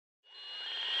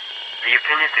The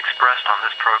opinions expressed on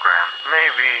this program may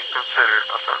be considered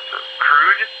offensive,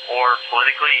 crude, or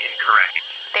politically incorrect.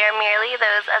 They are merely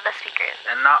those of the speakers,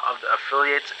 and not of the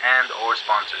affiliates and or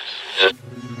sponsors.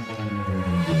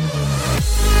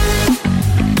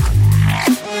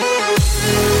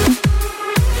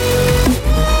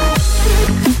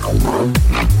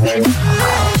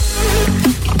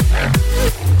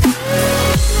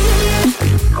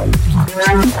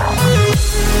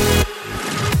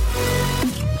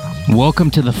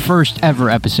 Welcome to the first ever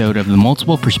episode of the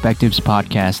Multiple Perspectives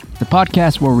Podcast, the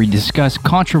podcast where we discuss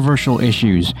controversial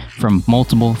issues from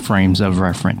multiple frames of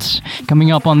reference.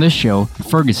 Coming up on this show,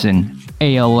 Ferguson,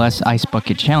 ALS Ice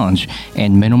Bucket Challenge,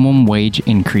 and minimum wage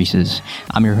increases.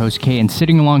 I'm your host, Kay, and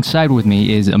sitting alongside with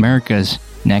me is America's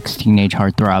next teenage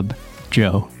heartthrob,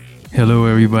 Joe. Hello,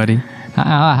 everybody.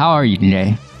 How are you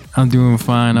today? I'm doing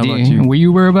fine. How about you? Were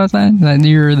you aware about that? That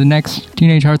you're the next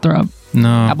teenage heartthrob?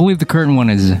 No. I believe the current one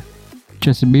is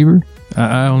Justin Bieber?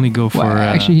 I only go for... Well,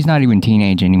 actually, he's not even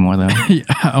teenage anymore, though.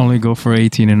 I only go for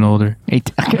 18 and older. It's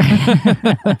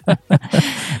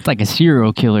like a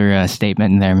serial killer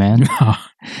statement in there, man.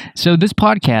 So this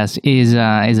podcast is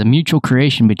a mutual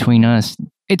creation between us.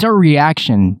 It's our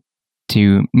reaction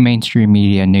to mainstream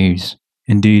media news.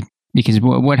 Indeed. Because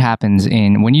what happens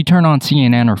when you turn on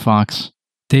CNN or Fox...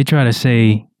 They try to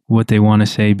say what they want to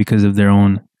say because of their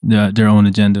own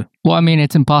agenda. Well, I mean,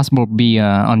 it's impossible to be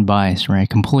unbiased, right?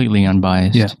 Completely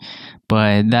unbiased. Yeah.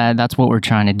 But that's what we're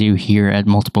trying to do here at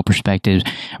Multiple Perspectives.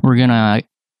 We're going to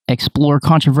explore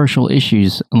controversial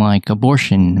issues like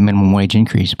abortion, minimum wage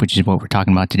increase, which is what we're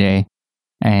talking about today,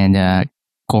 and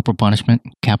corporal punishment,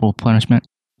 capital punishment.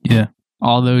 Yeah.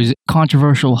 All those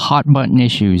controversial hot-button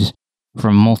issues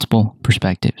from multiple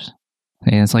perspectives.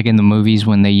 And it's like in the movies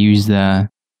when they use the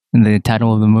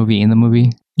title of the movie in the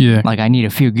movie. Yeah. Like, I need a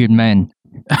few good men.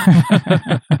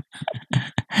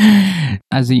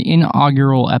 As the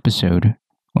inaugural episode,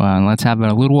 let's have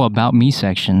a little about me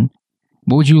section.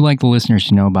 What would you like the listeners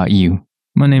to know about you?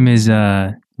 My name is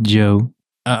Joe.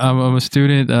 I'm a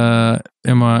student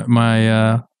in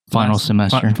my final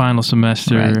semester. Final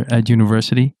semester at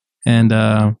university. And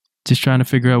just trying to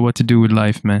figure out what to do with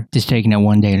life, man. Just taking it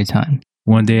one day at a time.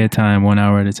 1 day at a time, 1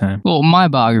 hour at a time. Well, my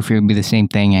biography would be the same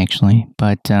thing, actually.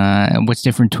 But what's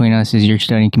different between us is you're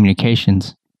studying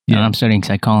communications, and I'm studying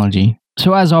psychology.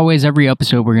 So as always, every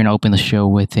episode, we're going to open the show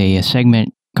with a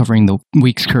segment covering the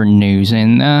week's current news.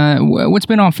 And what's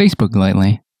been on Facebook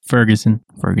lately? Ferguson.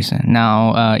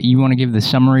 Now, you want to give the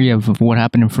summary of what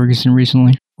happened in Ferguson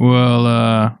recently?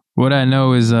 Well, what I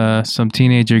know is some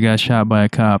teenager got shot by a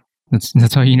cop.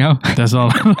 That's all you know? That's all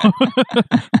I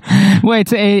know.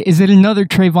 Wait, is it another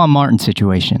Trayvon Martin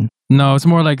situation? No, it's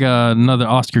more like another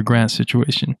Oscar Grant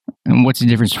situation. And what's the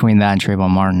difference between that and Trayvon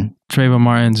Martin? Trayvon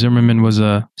Martin, Zimmerman was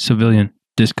a civilian.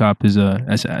 This cop is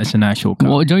an actual cop.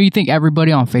 Well, don't you think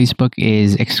everybody on Facebook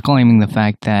is exclaiming the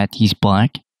fact that he's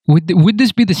black? Would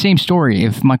this be the same story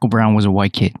if Michael Brown was a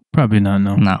white kid? Probably not,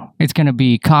 no. No. It's going to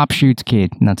be cop shoots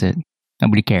kid, and that's it.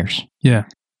 Nobody cares. Yeah.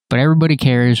 But everybody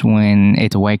cares when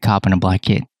it's a white cop and a black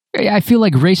kid. I feel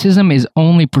like racism is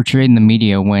only portrayed in the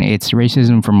media when it's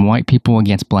racism from white people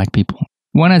against black people.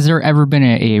 When has there ever been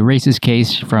a racist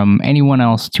case from anyone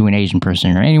else to an Asian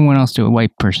person or anyone else to a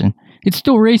white person? It's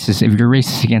still racist if you're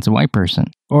racist against a white person.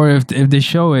 Or if they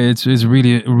show it's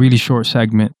really a really short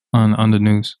segment on the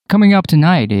news. Coming up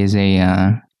tonight is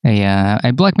a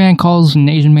black man calls an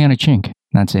Asian man a chink.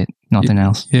 That's it. Nothing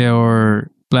else. Yeah,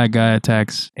 or black guy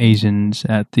attacks Asians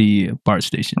at the BART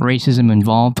station. Racism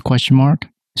involved, ?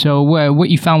 So what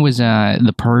you found was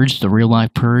the Purge, the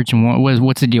real-life Purge, and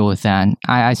what's the deal with that?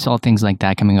 I saw things like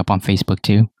that coming up on Facebook,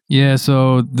 too. Yeah,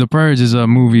 so The Purge is a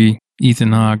movie,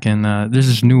 Ethan Hawke, and there's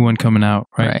this new one coming out,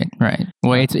 right? Right.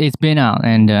 Well, it's been out,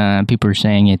 and people are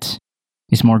saying it's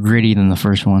more gritty than the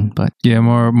first one, but... Yeah,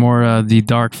 more the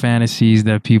dark fantasies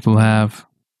that people have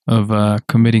of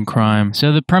committing crime.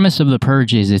 So the premise of The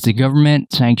Purge is it's a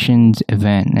government-sanctioned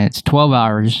event, and it's 12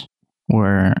 hours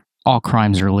where all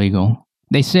crimes are legal.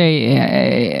 They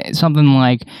say something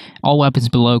like all weapons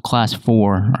below class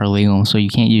 4 are legal, so you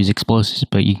can't use explosives,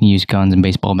 but you can use guns and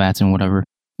baseball bats and whatever.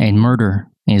 And murder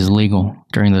is legal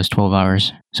during those 12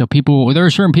 hours. So there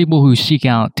are certain people who seek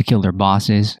out to kill their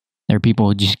bosses. There are people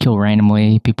who just kill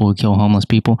randomly, people who kill homeless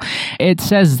people. It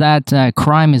says that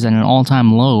crime is at an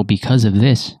all-time low because of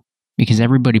this. Because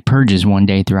everybody purges one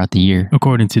day throughout the year.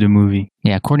 According to the movie.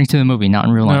 Yeah, according to the movie, not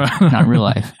in real life. Not in real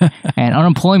life. And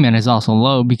unemployment is also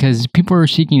low because people are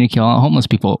seeking to kill homeless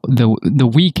people.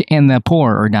 The weak and the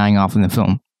poor are dying off in the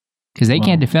film. Because they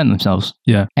can't defend themselves.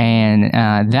 Yeah. And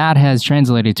that has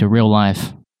translated to real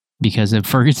life because of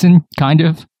Ferguson, kind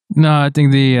of.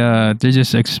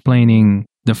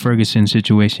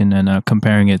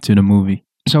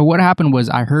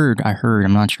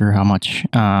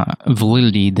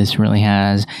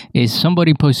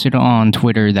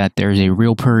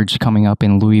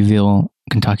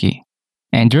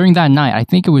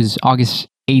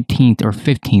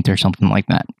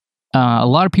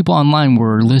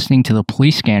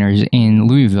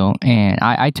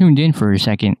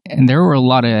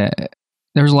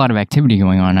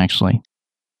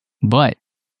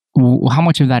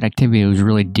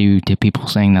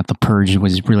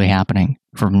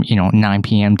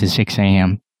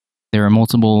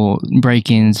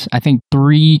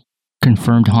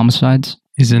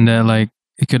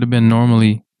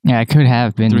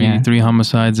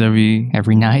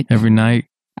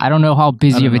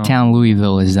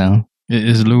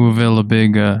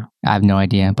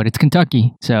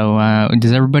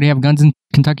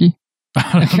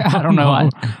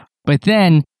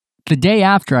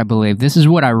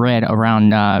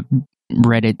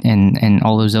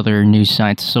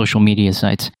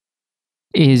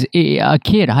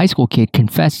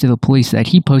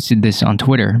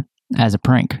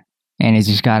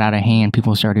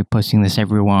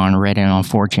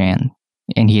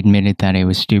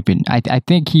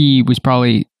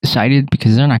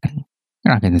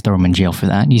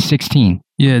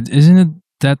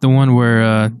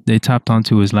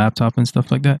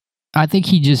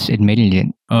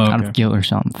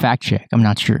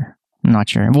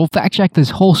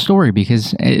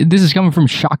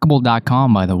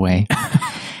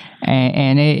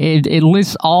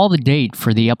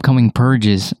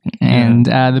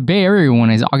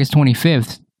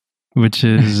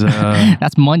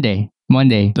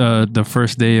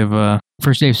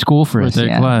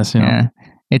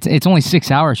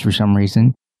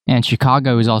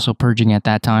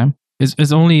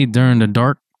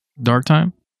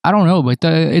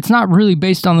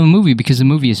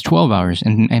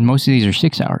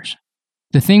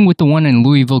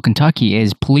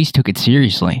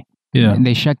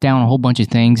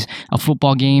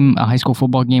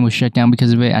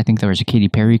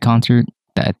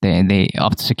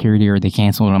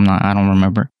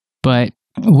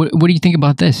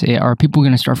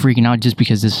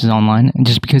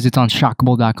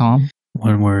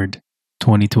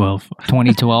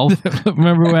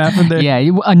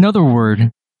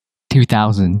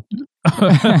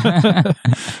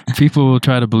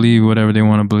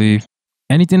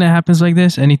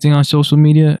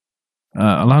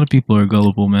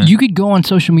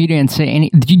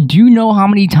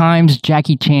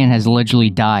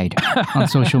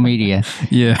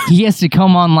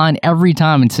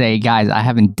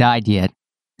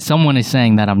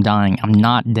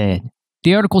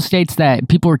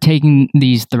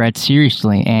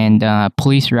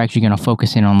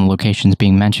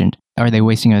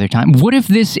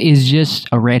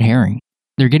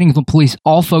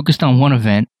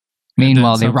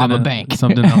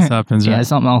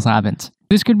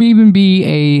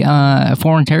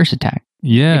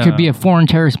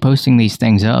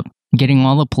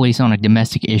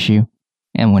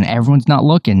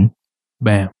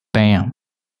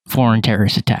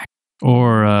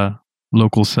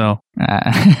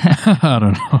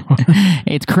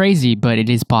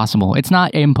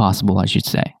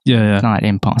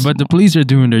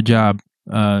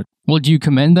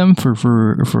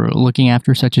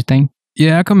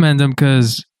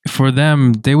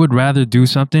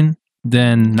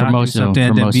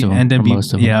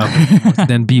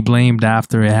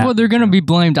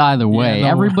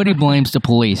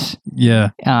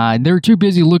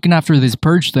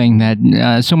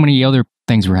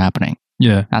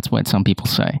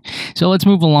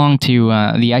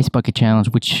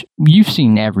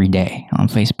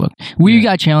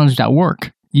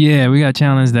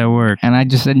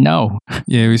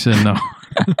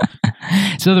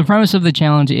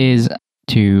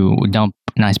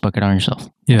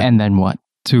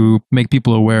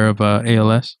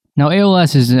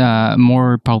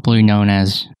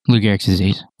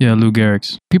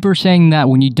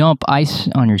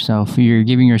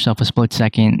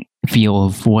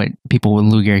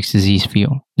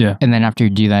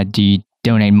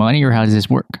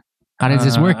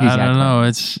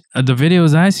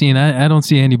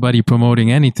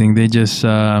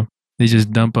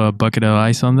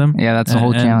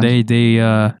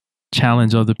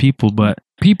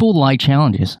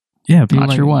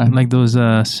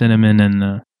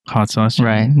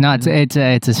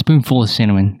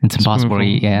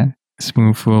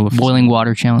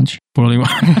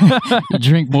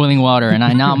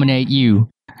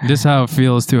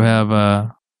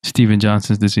 Steven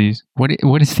Johnson's disease.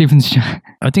 What is Stevens?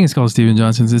 I think it's called Steven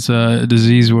Johnson's. It's a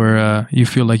disease where you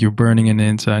feel like you're burning in the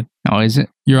inside. Oh, is it?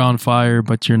 You're on fire,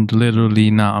 but you're literally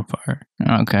not on fire.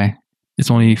 Okay. It's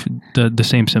only the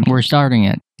same symptoms. We're starting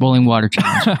it. Boiling water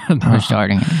challenge. No. We're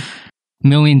starting it.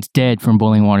 Millions dead from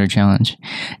boiling water challenge.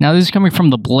 Now, this is coming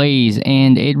from The Blaze,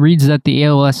 and it reads that the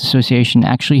ALS Association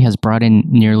actually has brought in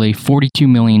nearly $42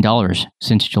 million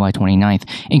since July 29th,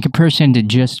 in comparison to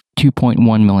just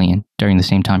 $2.1 million during the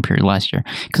same time period last year.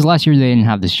 Because last year they didn't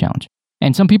have this challenge.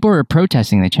 And some people are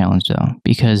protesting the challenge, though,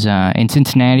 because in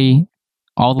Cincinnati,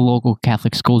 all the local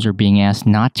Catholic schools are being asked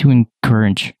not to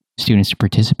encourage students to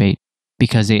participate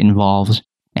because it involves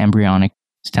embryonic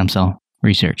stem cell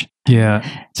research. Yeah.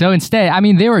 So instead, I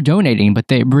mean, they were donating, but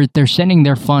they're sending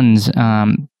their funds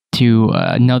to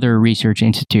another research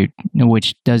institute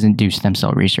which doesn't do stem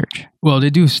cell research. Well,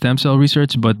 they do stem cell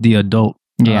research, but the adult.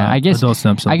 Yeah, I guess. Adult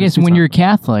stem cells. I guess when you're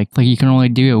Catholic, like you can only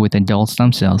do it with adult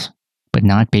stem cells, but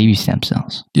not baby stem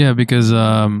cells. Yeah, because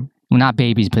Well, not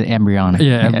babies, but embryonic.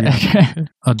 yeah, embryonic.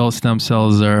 Adult stem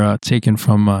cells are taken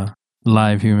from a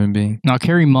live human being. Now,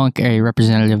 Carrie Monk, a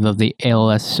representative of the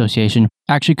ALS Association,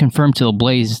 actually confirmed to The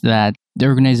Blaze that the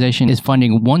organization is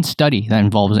funding one study that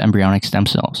involves embryonic stem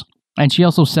cells. And she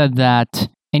also said that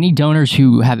any donors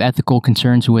who have ethical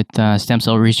concerns with stem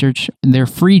cell research, they're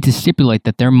free to stipulate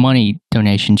that their money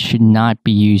donation should not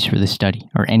be used for the study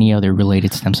or any other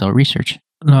related stem cell research.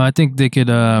 No, I think they could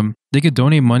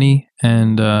donate money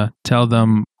and tell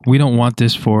them we don't want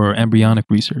this for embryonic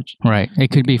research. Right.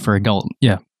 It could be for adult.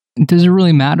 Yeah. Does it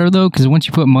really matter, though? Because once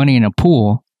you put money in a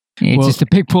pool, it's just a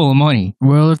big pool of money.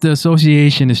 Well, if the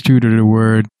association is true to their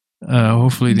word,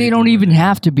 hopefully they don't even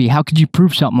have to be. How could you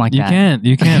prove something like that?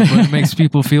 You can't. But it makes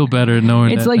people feel better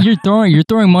knowing It's that. like you're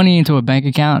throwing money into a bank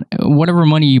account. Whatever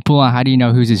money you pull out, how do you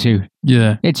know whose is who?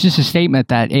 Yeah. It's just a statement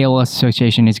that ALS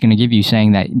Association is going to give you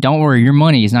saying that, don't worry, your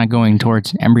money is not going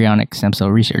towards embryonic stem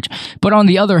cell research. But on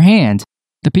the other hand,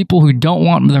 the people who don't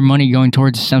want their money going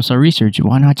towards stem cell research,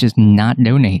 why not just not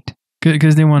donate?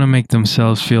 Because they want to make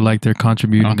themselves feel like they're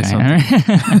contributing to something.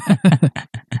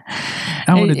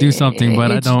 I want to do something,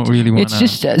 but I don't really want to.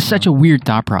 It's just such a weird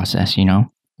thought process, you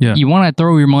know? Yeah. You want to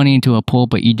throw your money into a pool,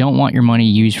 but you don't want your money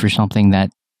used for something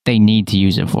that they need to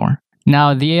use it for.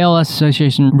 Now, the ALS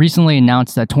Association recently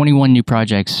announced that 21 new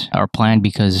projects are planned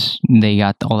because they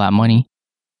got all that money,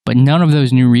 but none of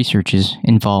those new researches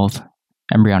involve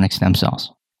embryonic stem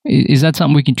cells. Is that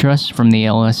something we can trust from the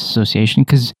ALS Association?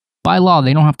 Because by law,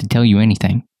 they don't have to tell you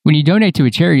anything. When you donate to a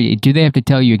charity, do they have to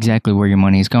tell you exactly where your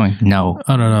money is going? No.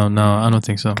 I don't know. No, I don't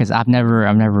think so. Because I've never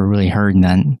really heard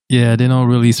that. Yeah, they don't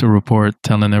release a report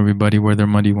telling everybody where their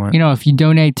money went. You know, if you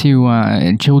donate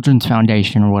to Children's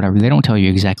Foundation or whatever, they don't tell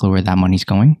you exactly where that money's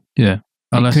going. Yeah.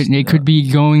 It could be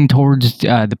going towards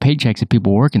the paychecks of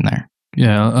people working there.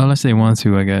 Yeah, unless they want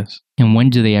to, I guess. And when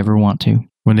do they ever want to?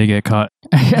 When they get caught.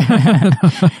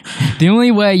 The only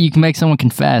way you can make someone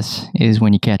confess is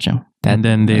when you catch them. And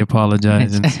then they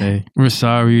apologize and say, we're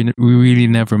sorry, we really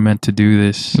never meant to do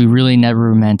this. We really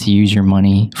never meant to use your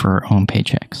money for our own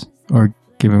paychecks. Or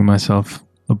giving myself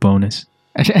a bonus.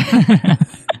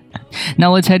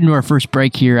 Now let's head into our first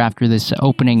break here after this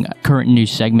opening current news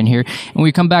segment here. When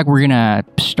we come back, we're going to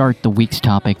start the week's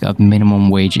topic of minimum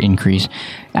wage increase.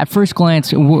 At first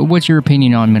glance, what's your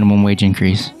opinion on minimum wage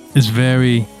increase? It's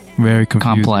very, very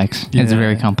confusing. Complex. Yeah, it's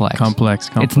very complex. Complex.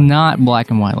 It's not black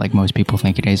and white like most people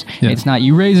think it is. Yeah. It's not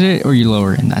you raise it or you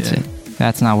lower it and that's it.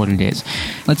 That's not what it is.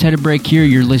 Let's head a break here.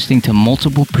 You're listening to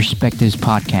Multiple Perspectives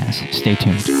Podcast. Stay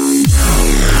tuned.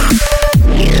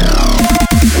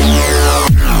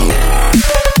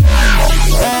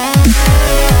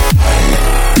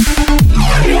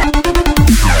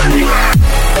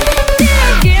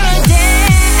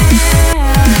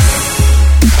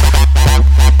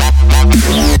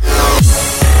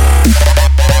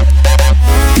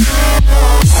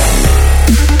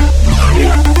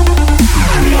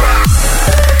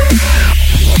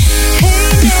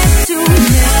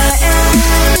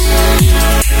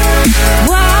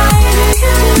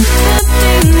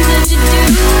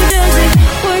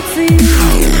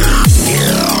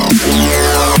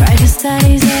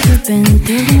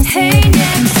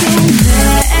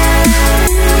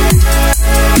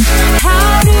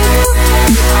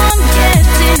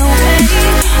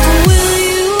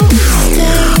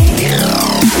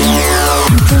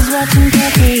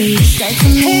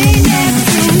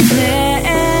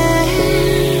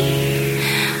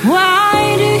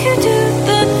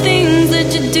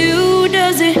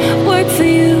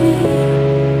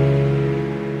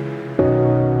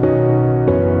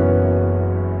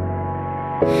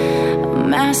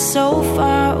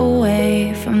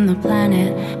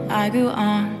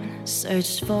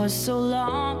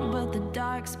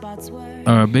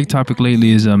 A big topic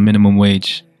lately is minimum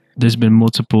wage. There's been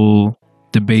multiple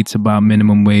debates about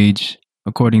minimum wage,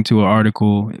 according to an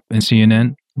article in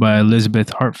CNN by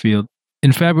Elizabeth Hartfield.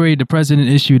 In February, the president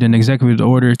issued an executive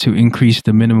order to increase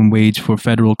the minimum wage for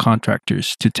federal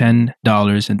contractors to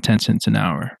 $10.10 an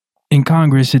hour. In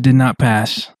Congress, it did not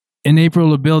pass. In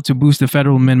April, a bill to boost the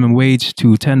federal minimum wage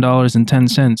to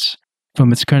 $10.10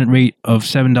 from its current rate of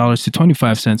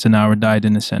 $7.25 an hour died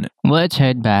in the Senate. Let's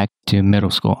head back to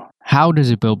middle school. How does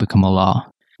a bill become a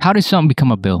law? How does something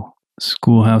become a bill?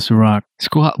 Schoolhouse of Rock.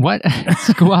 What?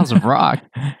 Schoolhouse of Rock?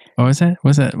 Oh, what's that?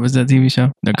 What's that TV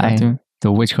show? The cartoon?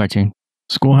 The which cartoon?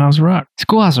 Schoolhouse of Rock.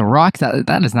 Schoolhouse of Rock?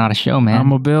 That is not a show, man.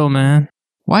 I'm a bill, man.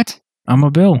 What? I'm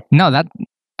a bill. No, I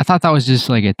thought that was just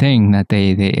like a thing that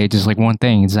it's just like one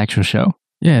thing. It's an actual show.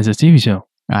 Yeah, it's a TV show.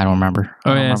 I don't remember.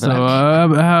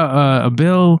 A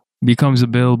bill becomes a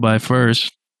bill by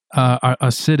first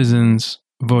our citizens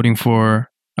voting for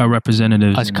our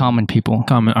representatives. Us common people.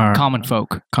 Common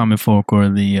folk. Common folk or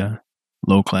the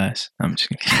low class. I'm just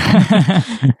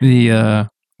kidding. The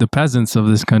peasants of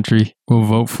this country will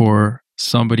vote for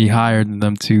somebody higher than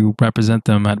them to represent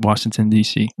them at Washington,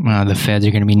 D.C. The feds are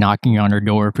going to be knocking on our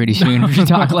door pretty soon if you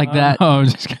talk like that. Oh, I'm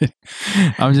just kidding.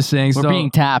 I'm just saying. We're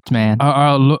being tapped, man.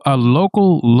 Our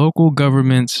local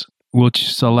governments will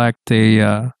select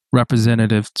a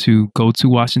representative to go to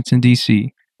Washington,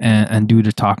 D.C. and do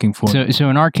the talking for them. So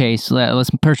in our case, let's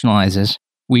personalize this.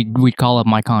 We'd call up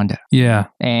Mike Honda. Yeah.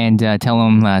 And tell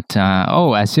him that,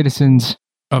 as citizens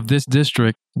of this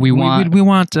district, we want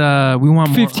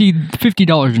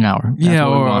 $50 an hour. That's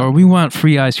or we want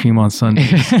free ice cream on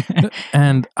Sundays.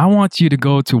 And I want you to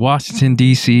go to Washington,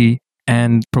 D.C.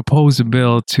 and propose a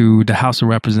bill to the House of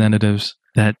Representatives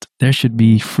that there should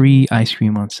be free ice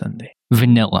cream on Sunday.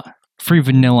 Free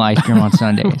vanilla ice cream on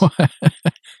Sundays.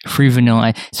 Free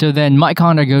vanilla. So then Mike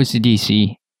Honda goes to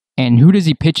D.C. and who does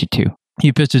he pitch it to?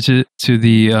 He pitches it to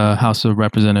the House of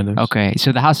Representatives. Okay,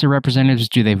 so the House of Representatives,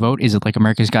 do they vote? Is it like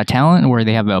America's Got Talent where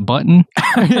they have a button?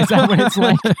 Is that what it's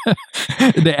like?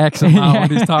 The X him out when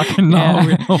he's talking. No,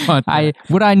 we don't want that.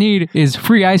 What I need is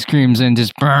free ice creams and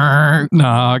just burn.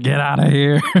 No, get out of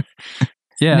here.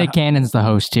 Yeah. Nick Cannon's the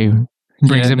host too.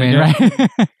 Brings him in, right?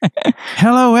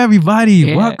 Hello, everybody.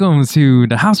 Yeah. Welcome to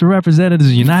the House of Representatives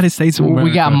of the United States of America.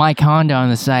 We got Mike Honda on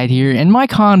the side here. And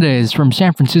Mike Honda is from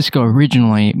San Francisco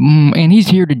originally. And he's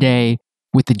here today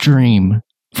with the dream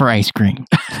for ice cream.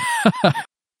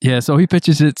 Yeah, so he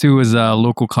pitches it to his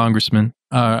local congressman,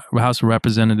 House of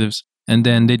Representatives, and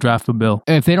then they draft a bill.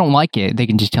 If they don't like it, they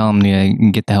can just tell him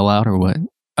to get the hell out or what?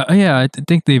 Yeah, I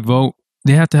think they vote.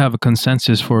 They have to have a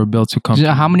consensus for a bill to come.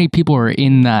 So how many people are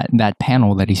in that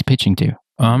panel that he's pitching to?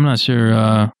 I'm not sure.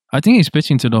 I think he's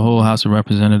pitching to the whole House of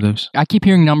Representatives. I keep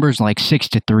hearing numbers like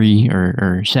 6-3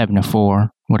 or 7-4,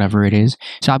 whatever it is.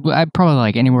 So I'd probably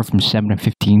like anywhere from 7 to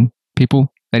 15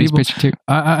 people that he's pitching to.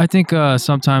 I think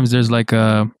sometimes there's like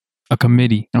a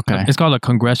committee. Okay. It's called a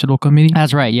congressional committee.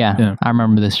 That's right, yeah. I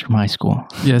remember this from high school.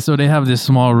 Yeah, so they have this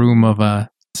small room of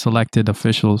selected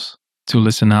officials to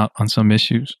listen out on some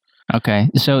issues. Okay,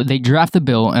 so they draft the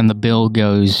bill, and the bill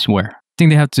goes where? I think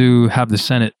they have to have the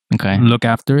Senate look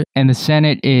after it. And the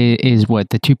Senate is what,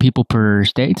 the 2 people per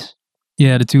state?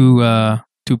 Yeah, the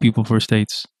two people per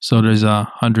states. So there's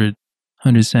 100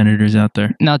 senators out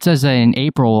there. Now it says that in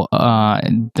April,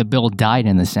 the bill died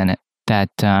in the Senate. That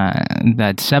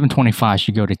 725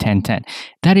 should go to 1010.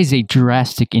 That is a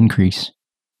drastic increase.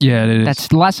 Yeah, it is. That's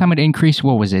the last time it increased.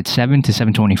 What was it, 7 to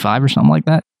 725 or something like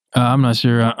that? I'm not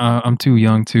sure. I'm too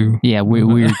young to. Yeah, we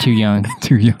were too young.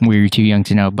 We were too young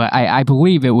to know. But I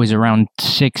believe it was around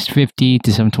 $6.50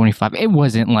 to $7.25. It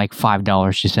wasn't like $5 to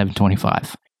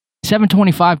 $7.25.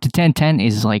 $7.25 to $10.10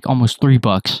 is like almost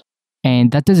 $3.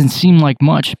 And that doesn't seem like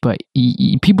much, but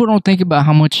people don't think about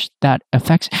how much that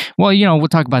affects. Well, we'll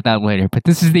talk about that later. But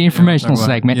this is the informational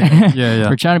segment. Yeah.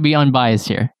 We're trying to be unbiased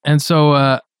here. And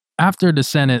so after the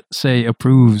Senate, say,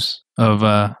 approves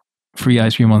of free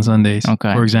ice cream on Sundays,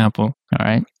 for example. All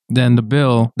right. Then the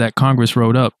bill that Congress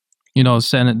wrote up, the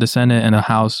Senate and the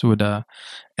House would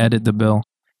edit the bill,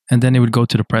 and then it would go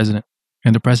to the president,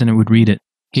 and the president would read it.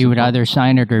 He would either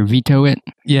sign it or veto it?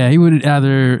 Yeah, he would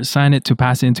either sign it to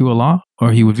pass it into a law,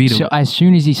 or he would veto it. So as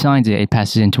soon as he signs it, it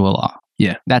passes into a law?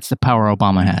 Yeah. That's the power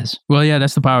Obama has? Well, yeah,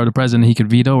 that's the power of the president. He could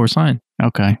veto or sign.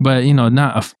 Okay. But,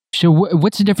 not... So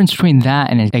what's the difference between that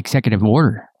and an executive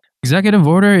order? Executive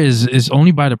order is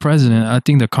only by the president. I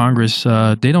think the Congress,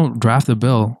 they don't draft the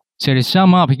bill. So to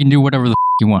sum up, he can do whatever the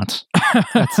he wants.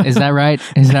 Is that right?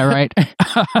 Is that right?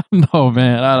 No,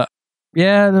 man.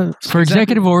 Yeah. For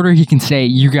executive order, he can say,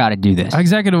 you got to do this.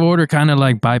 Executive order kind of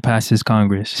like bypasses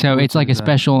Congress. So it's like a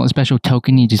special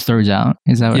token he just throws out.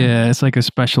 Is that what? Yeah, it's like a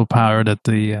special power that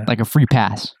the... Like a free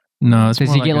pass. No, it's Does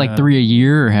more he get like 3 a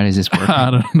year, or how does this work? I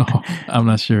don't know. I'm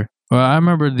not sure. Well, I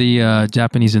remember the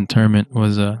Japanese internment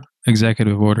was a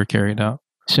executive order carried out.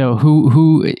 So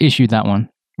who issued that one?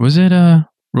 Was it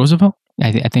Roosevelt?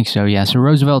 I think so, yeah. So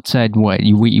Roosevelt said, what,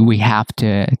 we have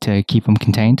to keep them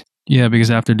contained? Yeah,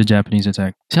 because after the Japanese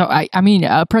attack. So, I mean,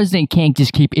 a president can't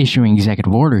just keep issuing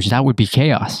executive orders. That would be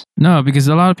chaos. No, because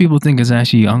a lot of people think it's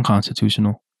actually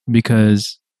unconstitutional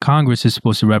because Congress is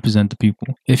supposed to represent the people.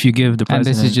 If you give the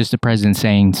president... And this is just the president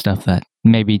saying stuff that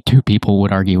maybe two people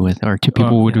would argue with or two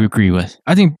people would agree with.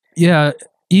 I think, yeah,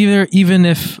 even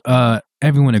if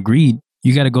everyone agreed,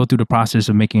 you got to go through the process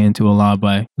of making it into a law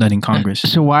by letting Congress.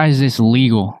 So why is this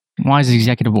legal? Why is the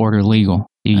executive order legal?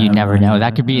 You never know.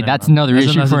 That could be, that's another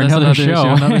issue for another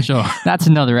show. That's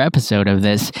another episode of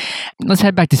this. Let's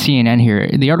head back to CNN here.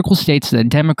 The article states that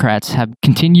Democrats have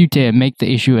continued to make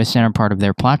the issue a center part of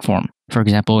their platform. For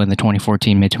example, in the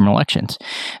 2014 midterm elections.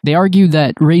 They argue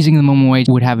that raising the minimum wage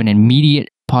would have an immediate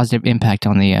positive impact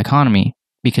on the economy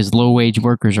because low-wage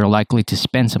workers are likely to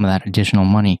spend some of that additional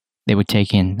money they would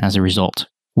take in as a result.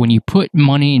 When you put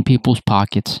money in people's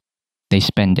pockets, they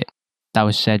spend it. That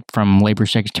was said from Labor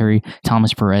Secretary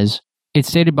Thomas Perez. It's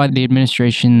stated by the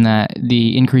administration that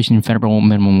the increase in federal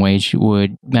minimum wage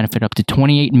would benefit up to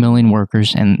 28 million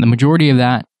workers, and the majority of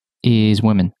that is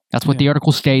women. That's what the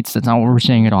article states. That's not what we're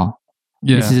saying at all.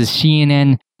 Yeah. This is a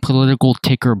CNN political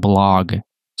ticker blog.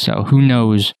 So who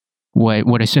knows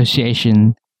what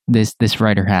association this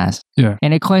writer has. Yeah.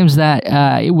 And it claims that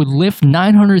it would lift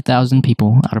 900,000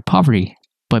 people out of poverty,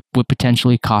 but would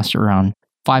potentially cost around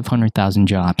 500,000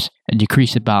 jobs, a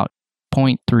decrease about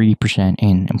 0.3%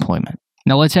 in employment.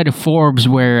 Now let's head to Forbes,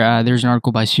 where there's an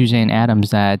article by Suzanne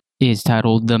Adams that is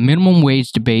titled "The Minimum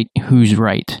Wage Debate, Who's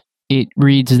Right?" It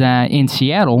reads that in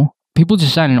Seattle, people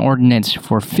just signed an ordinance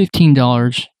for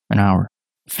 $15 an hour.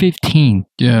 15.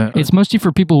 Yeah. It's mostly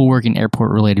for people who work in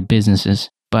airport-related businesses,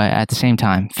 but at the same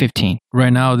time, 15. Right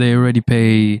now, they already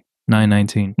pay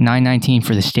 $9.19. $9.19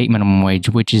 for the state minimum wage,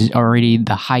 which is already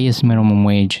the highest minimum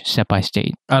wage set by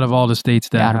state. Out of all the states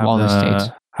that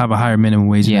have a higher minimum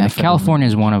wage. Yeah, California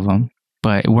is one of them,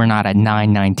 but we're not at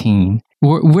 $9.19.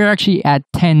 We're actually at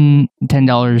 $10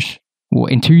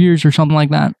 in 2 years or something like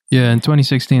that. Yeah, in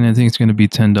 2016, I think it's going to be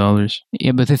 $10.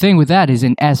 Yeah, but the thing with that is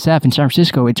in SF in San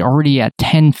Francisco, it's already at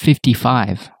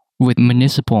 $10.55 with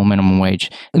municipal minimum wage.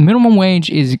 The minimum wage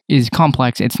is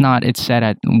complex. It's set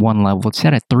at one level. It's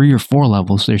set at 3 or 4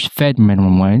 levels. There's Fed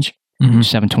minimum wage,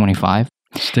 $7.25.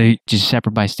 State, just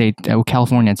separate by state.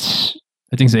 California, it's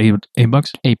I think it's $8.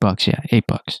 $8, yeah,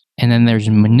 $8. And then there's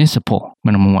municipal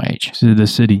minimum wage. So the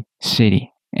city.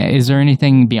 Is there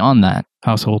anything beyond that?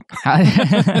 Household.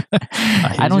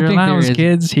 I don't think there is.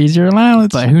 Kids, here's your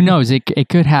allowance. But who knows? It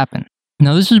could happen.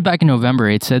 Now, this was back in November.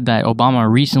 It said that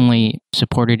Obama recently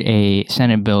supported a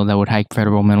Senate bill that would hike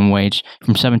federal minimum wage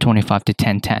from $7.25 to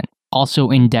 $10.10.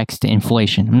 Also indexed to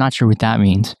inflation. I'm not sure what that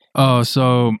means. Oh,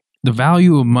 so the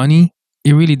value of money,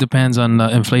 it really depends on the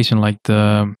inflation, like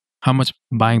how much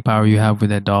buying power you have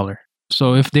with that dollar.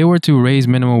 So if they were to raise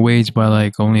minimum wage by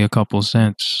like only a couple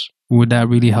cents, would that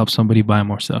really help somebody buy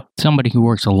more stuff? Somebody who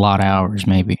works a lot of hours,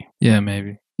 maybe. Yeah,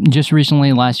 maybe. Just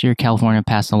recently, last year, California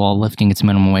passed a law lifting its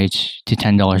minimum wage to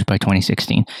 $10 by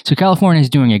 2016. So California is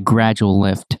doing a gradual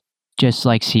lift, just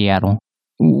like Seattle.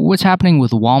 What's happening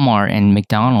with Walmart and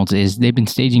McDonald's is they've been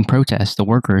staging protests, the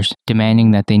workers,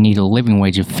 demanding that they need a living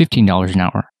wage of $15 an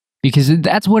hour. Because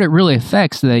that's what it really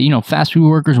affects, the fast food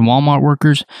workers and Walmart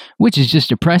workers, which is just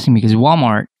depressing because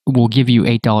Walmart will give you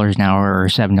 $8 an hour or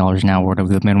 $7 an hour, whatever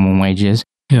the minimum wage is.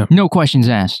 Yeah. No questions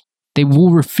asked. They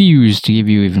will refuse to give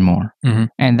you even more. Mm-hmm.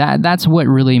 And that's what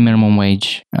really minimum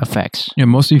wage affects. Yeah,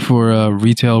 mostly for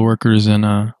retail workers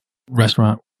and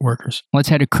restaurant workers. Let's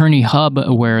head to Kearney Hub,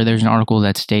 where there's an article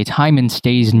that states Hyman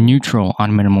stays neutral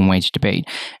on minimum wage debate.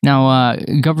 Now,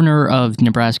 Governor of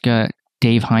Nebraska,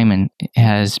 Dave Hyman,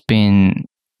 has been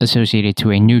associated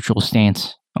to a neutral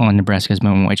stance on Nebraska's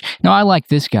minimum wage. Now, I like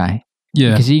this guy.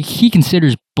 Yeah. Because he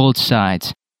considers both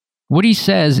sides. What he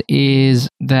says is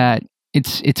that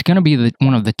it's going to be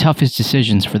one of the toughest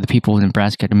decisions for the people of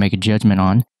Nebraska to make a judgment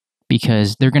on,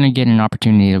 because they're going to get an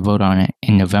opportunity to vote on it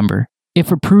in November. If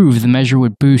approved, the measure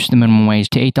would boost the minimum wage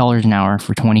to $8 an hour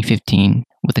for 2015,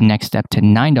 with the next step to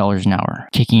 $9 an hour,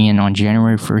 kicking in on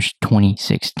January 1st,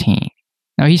 2016.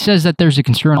 Now, he says that there's a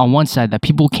concern on one side that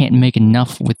people can't make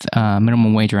enough with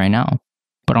minimum wage right now.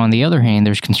 But on the other hand,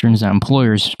 there's concerns that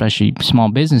employers, especially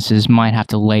small businesses, might have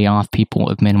to lay off people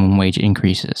if minimum wage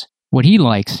increases. What he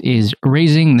likes is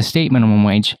raising the state minimum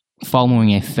wage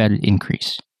following a Fed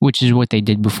increase, which is what they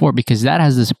did before, because that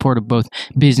has the support of both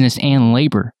business and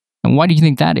labor. And why do you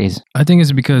think that is? I think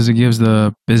it's because it gives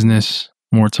the business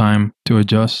more time to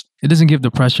adjust. It doesn't give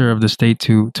the pressure of the state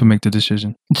to make the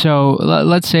decision. So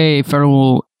let's say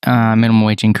federal minimum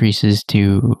wage increases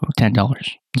to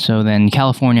 $10. So then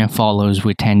California follows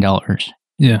with $10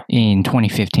 in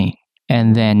 2015.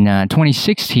 And then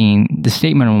 2016, the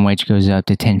state minimum wage goes up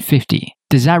to $10.50.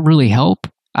 Does that really help?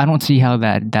 I don't see how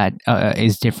that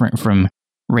is different from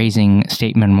raising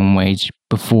state minimum wage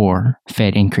before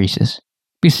Fed increases.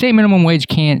 Because state minimum wage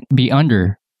can't be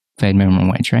under Fed minimum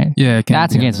wage, right? Yeah, it can't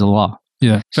that's be against the law.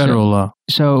 Yeah, federal law.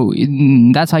 So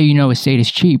that's how you know a state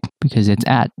is cheap, because it's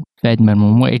at Fed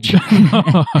minimum wage.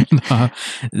 No.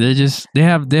 They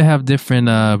have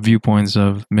different viewpoints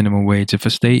of minimum wage. If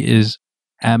a state is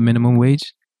at minimum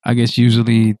wage, I guess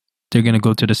usually they're gonna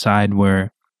go to the side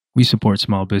where we support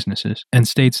small businesses. And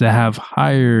states that have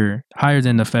higher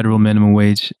than the federal minimum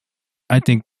wage, I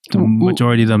think the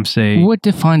majority of them say. What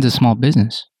defines a small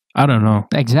business? I don't know.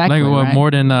 Exactly. Like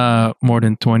right? more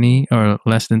than 20 or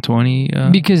less than 20.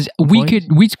 Because we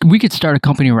could start a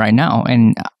company right now,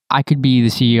 and I could be the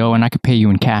CEO, and I could pay you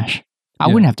in cash. I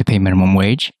wouldn't have to pay minimum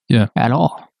wage. At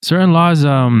all. Certain laws.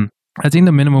 I think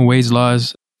the minimum wage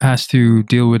laws has to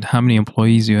deal with how many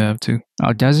employees you have too.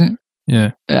 Oh, does it?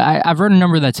 Yeah. I've heard a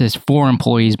number that says 4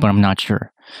 employees, but I'm not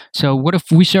sure. So what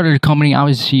if we started a company, I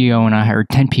was the CEO, and I hired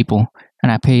 10 people, and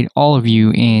I paid all of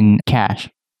you in cash?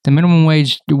 The minimum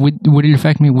wage, would it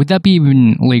affect me? Would that be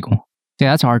even legal? Yeah,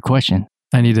 that's a hard question.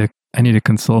 I need to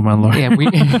consult my lawyer.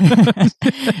 Yeah,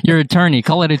 your attorney.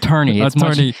 Call it attorney.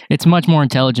 It's much more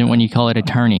intelligent when you call it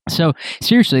attorney. So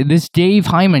seriously, this Dave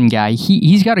Hyman guy,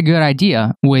 he's got a good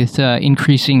idea with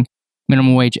increasing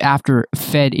minimum wage after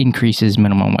Fed increases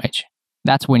minimum wage.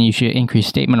 That's when you should increase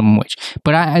state minimum wage.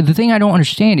 But the thing I don't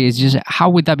understand is just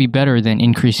how would that be better than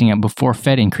increasing it before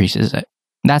Fed increases it?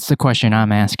 That's the question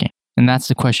I'm asking. And that's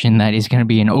the question that is going to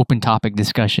be an open topic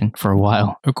discussion for a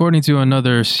while. According to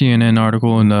another CNN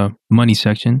article in the money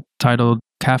section titled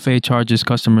Cafe Charges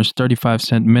Customers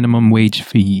 35-Cent Minimum Wage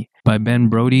Fee by Ben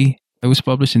Brody. It was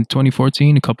published in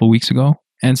 2014, a couple weeks ago.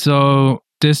 And so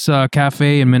this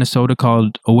cafe in Minnesota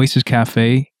called Oasis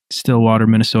Cafe, Stillwater,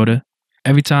 Minnesota.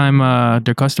 Every time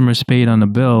their customers paid on the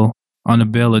bill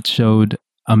it showed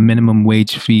a minimum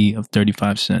wage fee of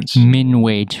 35 cents. Min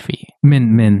wage fee.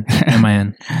 Min,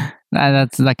 M-I-N.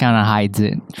 That kind of hides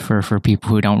it for people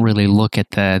who don't really look at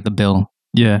the bill.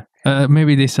 Yeah.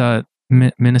 Maybe they saw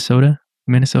Minnesota?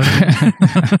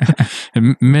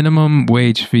 Minimum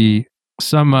wage fee.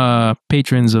 Some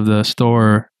patrons of the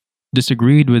store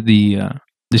disagreed with the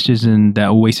decision that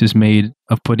Oasis made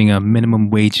of putting a minimum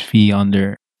wage fee on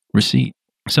their receipt.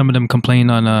 Some of them complained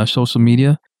on social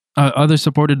media. Others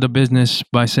supported the business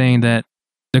by saying that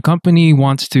the company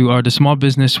or the small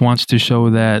business wants to show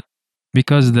that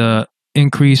because the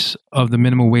increase of the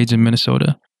minimum wage in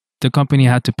Minnesota, the company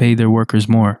had to pay their workers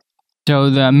more. So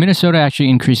the Minnesota actually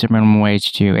increased their minimum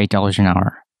wage to $8 an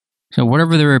hour. So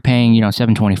whatever they were paying,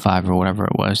 $7.25 or whatever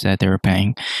it was that they were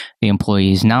paying the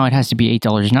employees, now it has to be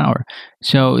 $8 an hour.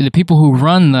 So the people who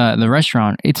run the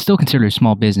restaurant, it's still considered a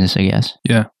small business, I guess.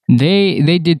 Yeah.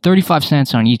 They did 35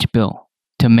 cents on each bill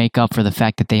to make up for the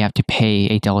fact that they have to pay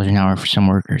 $8 an hour for some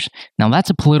workers. Now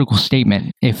that's a political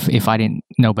statement if I didn't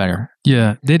know better.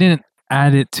 Yeah, they didn't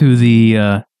add it to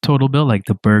the total bill like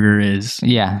the burger is.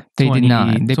 Yeah, they did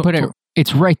not. They put it,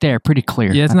 it's right there, pretty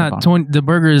clear. Yeah, it's not, the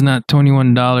burger is not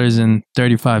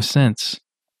 $21.35.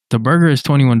 The burger is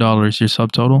 $21, your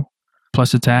subtotal,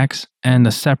 plus a tax, and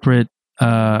a separate,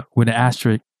 with an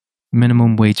asterisk,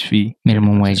 minimum wage fee.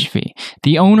 Minimum wage fee.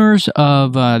 The owners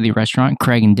of the restaurant,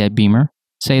 Craig and Deb Beamer,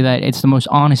 say that it's the most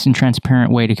honest and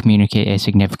transparent way to communicate a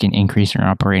significant increase in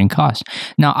operating costs.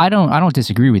 Now, I don't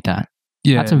disagree with that.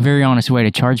 Yeah. That's a very honest way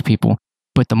to charge people,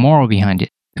 but the moral behind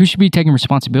it, who should be taking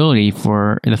responsibility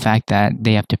for the fact that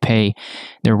they have to pay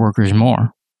their workers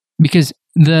more? Because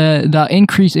the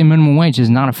increase in minimum wage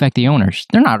does not affect the owners.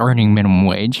 They're not earning minimum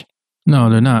wage. No,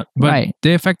 they're not. But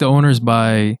they affect the owners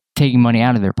by taking money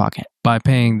out of their pocket. By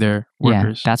paying their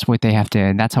workers. Yeah, that's what they have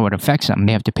to, that's how it affects them.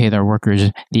 They have to pay their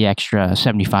workers the extra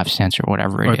 75 cents or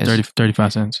whatever it is.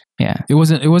 35 cents. Yeah. It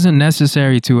wasn't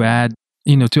necessary to add,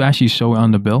 to actually show it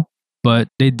on the bill, but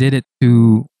they did it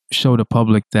to show the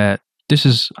public that this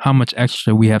is how much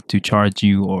extra we have to charge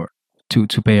you or to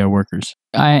pay our workers.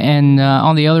 And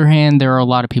on the other hand, there are a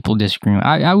lot of people disagreeing.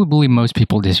 I would believe most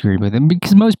people disagree with it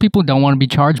because most people don't want to be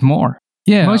charged more.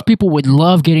 Yeah. Most people would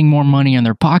love getting more money in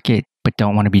their pocket, but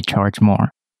don't want to be charged more.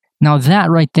 Now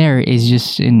that right there is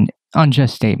just an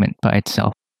unjust statement by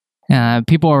itself.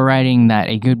 People are writing that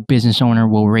a good business owner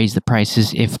will raise the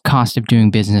prices if cost of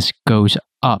doing business goes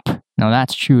up. Now,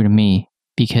 that's true to me,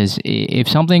 because if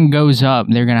something goes up,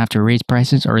 they're going to have to raise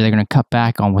prices or they're going to cut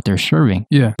back on what they're serving.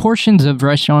 Yeah. Portions of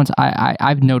restaurants,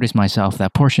 I've noticed myself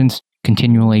that portions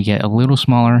continually get a little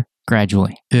smaller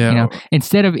gradually. Yeah. You know,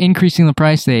 instead of increasing the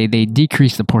price, they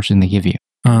decrease the portion they give you.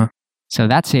 So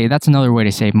that's another way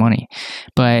to save money.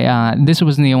 But this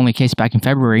wasn't the only case. Back in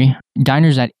February,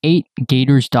 diners at 8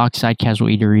 Gators Dockside Casual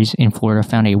Eateries in Florida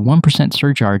found a 1%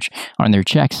 surcharge on their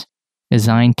checks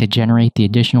designed to generate the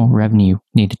additional revenue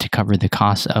needed to cover the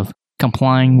costs of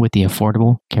complying with the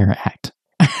Affordable Care Act.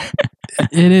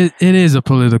 It is a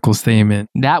political statement.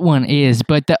 That one is,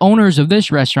 but the owners of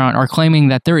this restaurant are claiming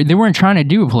that they weren't trying to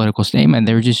do a political statement.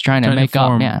 They were just trying to make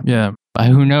up. Yeah. But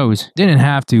who knows? They didn't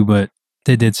have to, but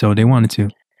they did so. They wanted to.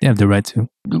 They have the right to.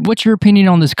 What's your opinion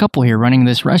on this couple here running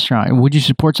this restaurant? Would you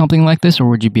support something like this, or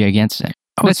would you be against it?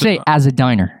 Let's say as a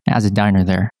diner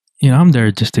there. You know, I'm there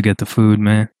just to get the food,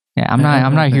 man. Yeah, I'm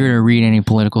not here to read any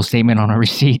political statement on a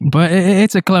receipt. But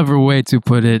it's a clever way to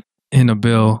put it in a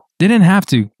bill. They didn't have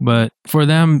to, but for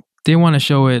them, they want to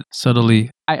show it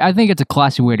subtly. I think it's a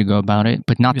classy way to go about it,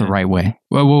 but not the right way.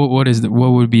 Well, what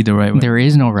would be the right way? There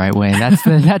is no right way.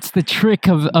 That's the trick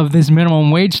of this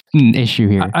minimum wage issue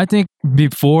here. I think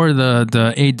before the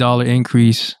 $8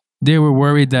 increase, they were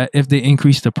worried that if they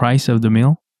increased the price of the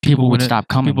meal, people would stop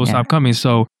coming. People would stop coming.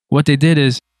 So what they did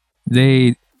is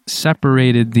they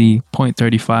separated the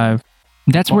 0.35.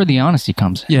 That's where the honesty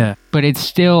comes in. Yeah. But it's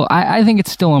still, I think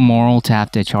it's still immoral to have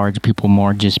to charge people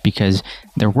more just because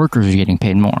their workers are getting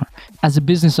paid more. As a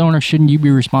business owner, shouldn't you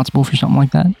be responsible for something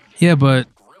like that? Yeah, but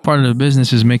part of the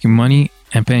business is making money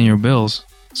and paying your bills.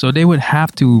 So they would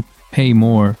have to pay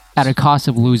more. At a cost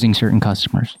of losing certain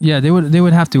customers. Yeah, they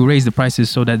would have to raise the prices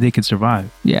so that they could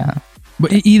survive. Yeah.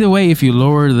 But either way, if you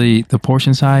lower the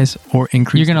portion size or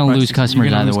increase, you're going to lose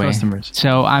customers either way.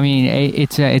 So I mean,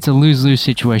 it's a lose-lose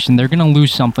situation. They're going to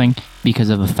lose something because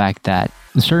of the fact that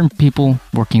certain people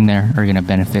working there are going to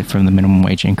benefit from the minimum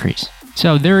wage increase.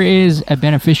 So there is a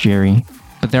beneficiary,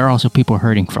 but there are also people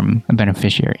hurting from a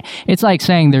beneficiary. It's like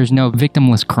saying there's no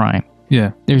victimless crime.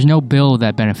 Yeah. There's no bill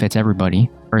that benefits everybody,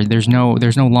 or there's no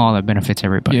law that benefits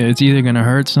everybody. Yeah, it's either going to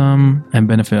hurt some and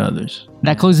benefit others.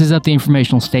 That closes up the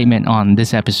informational statement on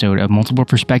this episode of Multiple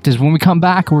Perspectives. When we come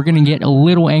back, we're going to get a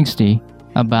little angsty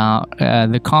about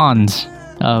the cons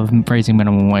of raising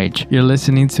minimum wage. You're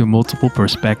listening to Multiple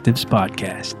Perspectives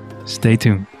Podcast. Stay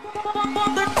tuned.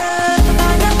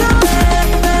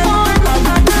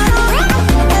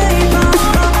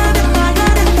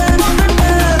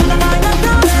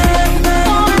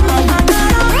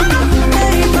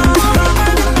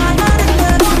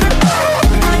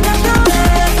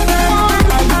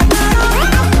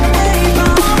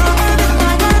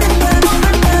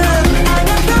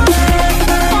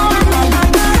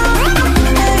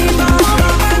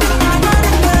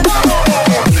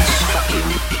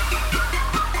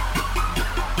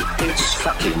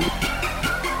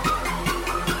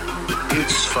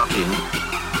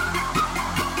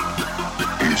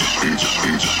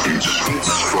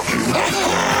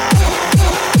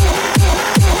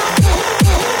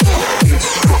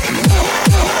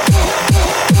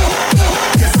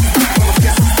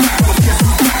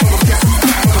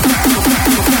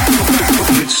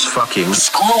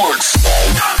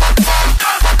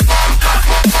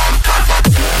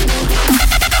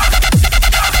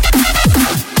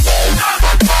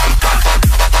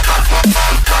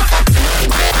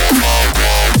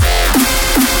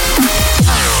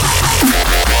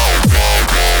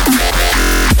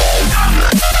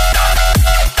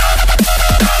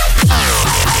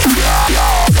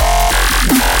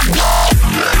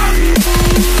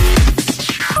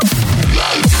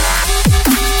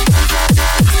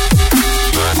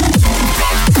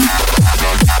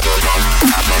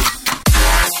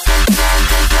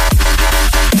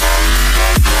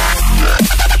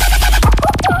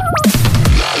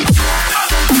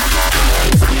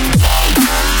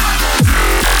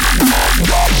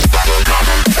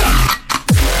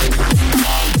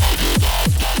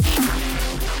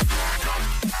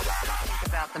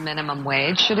 Minimum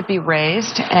wage? Should it be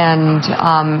raised? And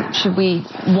should we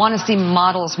want to see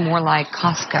models more like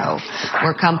Costco,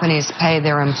 where companies pay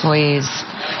their employees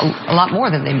a lot more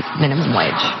than the minimum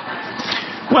wage?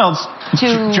 Well,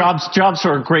 jobs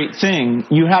are a great thing.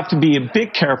 You have to be a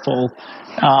bit careful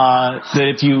that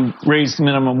if you raise the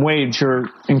minimum wage, you're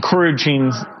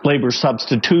encouraging labor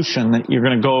substitution, that you're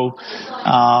going to go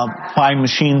buy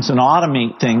machines and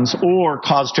automate things or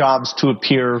cause jobs to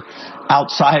appear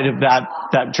outside of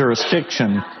that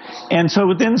jurisdiction. And so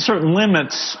within certain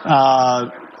limits,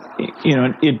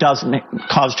 it doesn't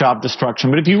cause job destruction.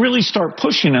 But if you really start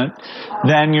pushing it,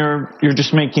 then you're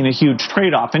just making a huge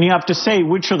trade-off. And you have to say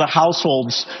which are the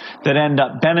households that end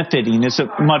up benefiting. Is it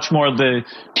much more the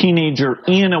teenager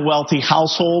in a wealthy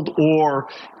household, or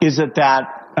is it that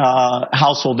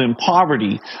household in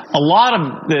poverty? A lot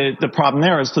of the problem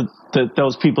there is that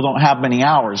those people don't have many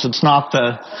hours. It's not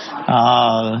the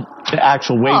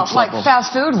actual wage level. Like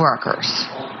fast food workers.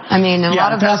 I mean, a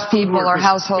lot of those people are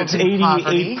households in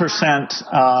poverty. It's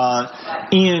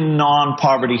 88% in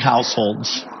non-poverty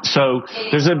households. So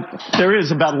there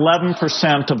is about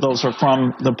 11% of those are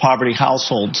from the poverty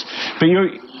households. But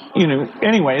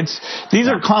anyway, these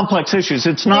are complex issues.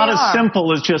 It's not as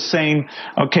simple as just saying,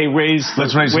 okay, raise the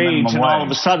wage, and all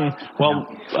of a sudden,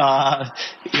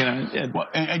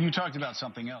 and you talked about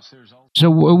something else. So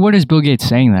what is Bill Gates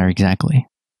saying there exactly?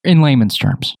 In layman's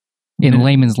terms. In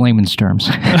layman's terms.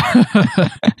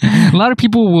 A lot of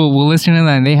people will listen to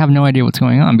that and they have no idea what's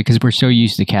going on because we're so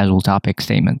used to casual topic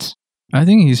statements. I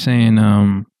think he's saying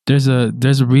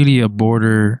there's really a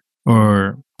border,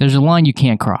 or there's a line you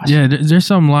can't cross. Yeah, there's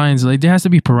some lines, like there has to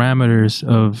be parameters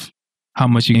of how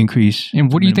much you increase.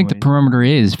 And what do you think the parameter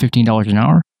is? $15 an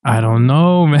hour? I don't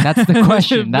know, man. That's the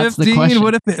question. That's the question.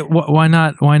 What if why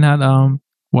not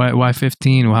why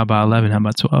 15? Well, how about 11? How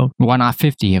about 12? Why not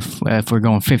 50? If we're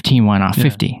going 15, why not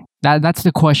 50? That's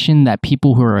the question that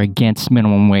people who are against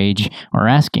minimum wage are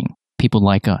asking, people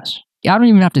like us. I don't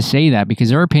even have to say that because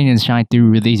their opinions shine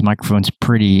through these microphones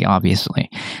pretty obviously.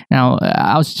 Now,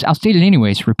 I'll state it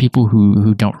anyways for people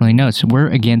who don't really know. So we're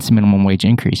against minimum wage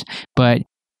increase. But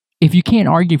if you can't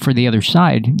argue for the other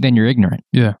side, then you're ignorant.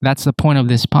 Yeah. That's the point of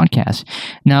this podcast.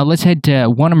 Now, let's head to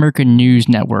One American News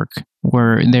Network,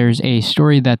 where there's a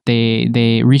story that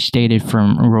they restated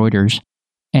from Reuters.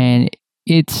 And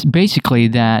it's basically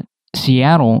that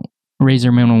Seattle raised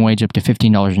their minimum wage up to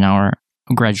 $15 an hour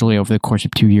gradually over the course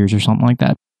of 2 years or something like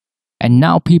that. And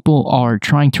now people are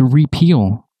trying to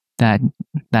repeal that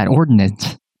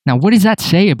ordinance. Now, what does that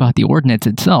say about the ordinance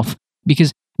itself?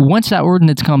 Because once that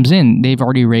ordinance comes in, they've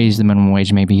already raised the minimum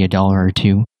wage maybe $1 or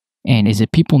 $2. And is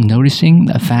it people noticing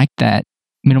the fact that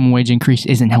minimum wage increase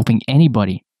isn't helping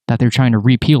anybody, that they're trying to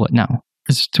repeal it now?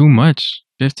 It's too much.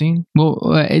 15?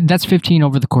 Well, that's 15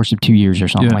 over the course of 2 years or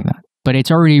something like that. But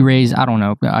it's already raised, I don't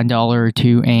know, $1 or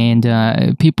 $2,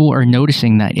 and people are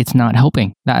noticing that it's not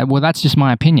helping. That's just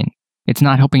my opinion. It's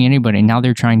not helping anybody. Now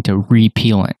they're trying to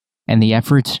repeal it, and the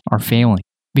efforts are failing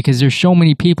because there's so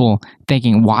many people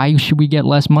thinking, why should we get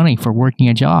less money for working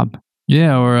a job?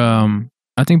 Yeah, or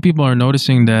I think people are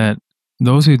noticing that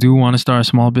those who do want to start a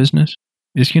small business,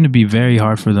 it's going to be very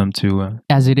hard for them to...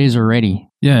 as it is already.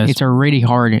 Yeah. It's already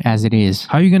hard as it is.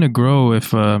 How are you going to grow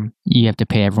if... you have to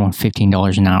pay everyone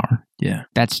 $15 an hour. Yeah.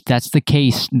 That's the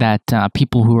case that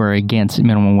people who are against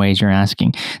minimum wage are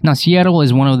asking. Now, Seattle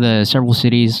is one of the several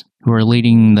cities who are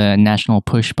leading the national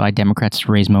push by Democrats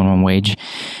to raise minimum wage.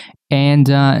 And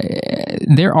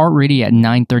they're already at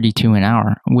 $9.32 an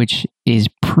hour, which is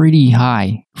pretty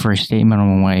high for a state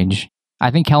minimum wage. I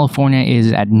think California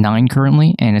is at 9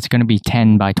 currently, and it's going to be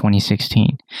 10 by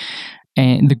 2016.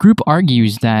 And the group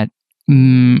argues that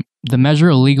the measure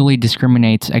illegally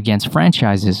discriminates against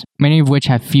franchises, many of which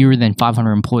have fewer than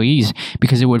 500 employees,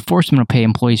 because it would force them to pay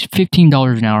employees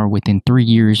 $15 an hour within 3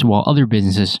 years, while other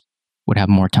businesses would have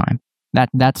more time.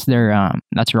 That's their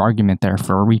argument there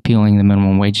for repealing the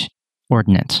minimum wage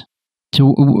ordinance.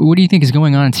 So what do you think is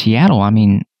going on in Seattle? I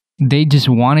mean, they just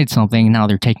wanted something, now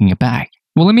they're taking it back.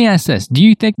 Well, let me ask this. Do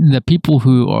you think the people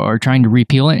who are trying to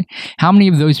repeal it, how many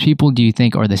of those people do you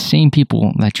think are the same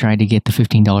people that tried to get the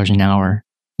 $15 an hour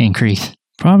increase?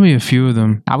 Probably a few of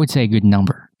them. I would say a good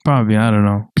number. Probably, I don't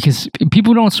know. Because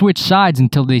people don't switch sides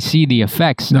until they see the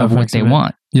effects of what they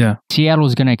want. Yeah. Seattle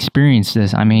is going to experience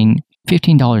this. I mean,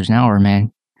 $15 an hour,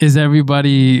 man. Is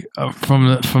everybody from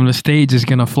the state just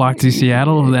going to flock to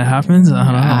Seattle if that happens?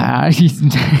 I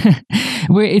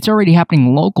don't know. It's already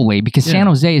happening locally because San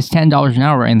Jose is $10 an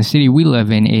hour and the city we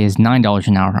live in is $9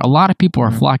 an hour. A lot of people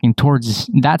are flocking towards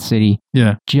that city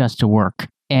just to work.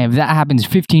 And if that happens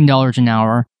 $15 an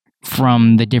hour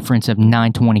from the difference of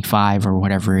 $9.25 or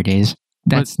whatever it is,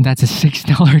 that's a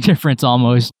 $6 difference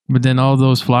almost. But then all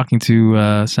those flocking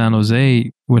to San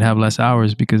Jose would have less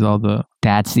hours because all the...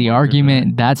 That's the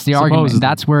argument. That's the argument.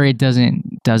 That's where it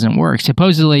doesn't work.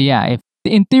 Supposedly, yeah.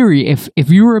 In theory, if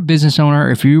you were a business owner,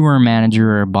 if you were a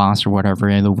manager or a boss or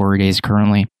whatever the word is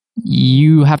currently,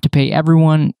 you have to pay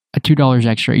everyone $2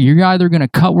 extra. You're either going to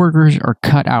cut workers or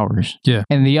cut hours. Yeah.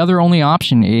 And the other only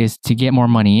option is to get more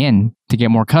money in, to get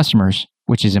more customers,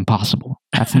 which is impossible.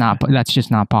 That's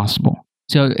just not possible.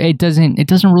 So it doesn't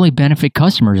really benefit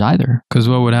customers either. Because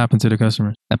what would happen to the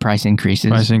customers? The price increases.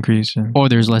 Price increase. Yeah. Or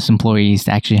there's less employees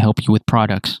to actually help you with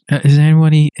products. Is there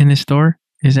anybody in the store?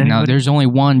 No, there's only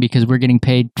one because we're getting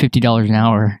paid $50 an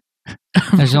hour.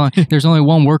 There's only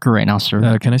one worker right now,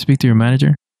 sir. Can I speak to your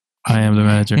manager? I am the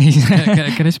manager.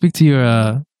 Can I speak to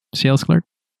your sales clerk?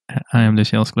 I am the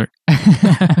sales clerk.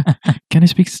 Can I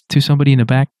speak to somebody in the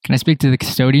back? Can I speak to the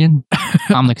custodian?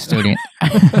 I'm the custodian.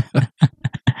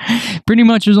 Pretty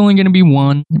much there's only going to be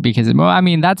one because, well, I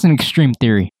mean, that's an extreme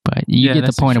theory, but you get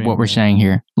the point of what we're saying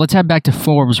here. Let's head back to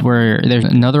Forbes where there's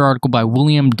another article by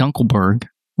William Dunkelberg.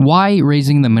 Why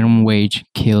raising the minimum wage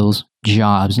kills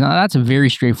jobs. Now, that's a very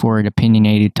straightforward,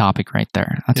 opinionated topic right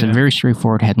there. That's a very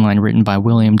straightforward headline written by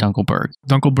William Dunkelberg.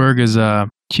 Dunkelberg is a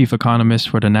chief economist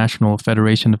for the National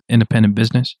Federation of Independent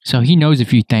Business. So he knows a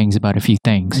few things about a few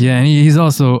things. Yeah, and he's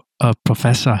also a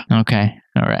professor. Okay,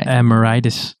 all right.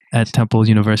 Emeritus at Temple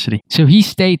University. So he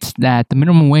states that the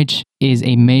minimum wage is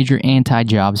a major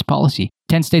anti-jobs policy.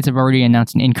 10 states have already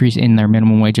announced an increase in their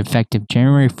minimum wage effective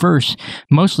January 1st,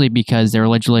 mostly because their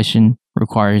legislation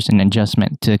requires an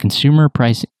adjustment to the Consumer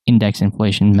Price Index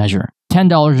inflation measure.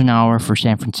 $10 an hour for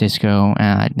San Francisco.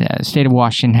 The state of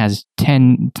Washington has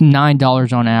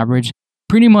 $9 on average.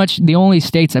 Pretty much the only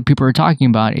states that people are talking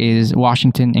about is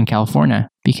Washington and California,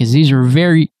 because these are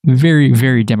very, very,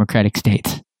 very Democratic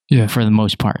states for the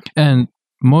most part. And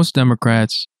most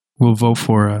Democrats will vote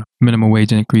for a minimum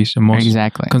wage increase, and most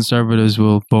conservatives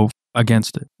will vote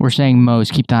against it. We're saying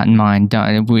most. Keep that in mind.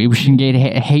 We shouldn't get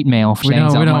hate mail for saying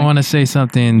something. We don't want to say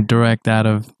something direct out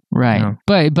of... Right. You know.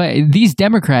 But these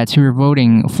Democrats who are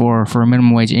voting for a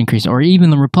minimum wage increase, or even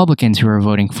the Republicans who are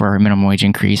voting for a minimum wage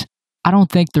increase, I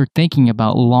don't think they're thinking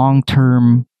about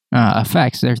long-term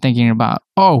effects. They're thinking about,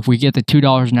 if we get the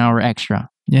 $2 an hour extra.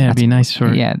 Yeah, it'd be nice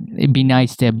for... Yeah, it'd be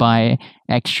nice to buy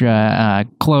extra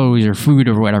clothes or food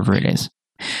or whatever it is.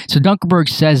 So Dunkelberg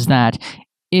says that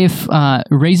if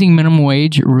raising minimum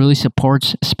wage really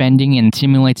supports spending and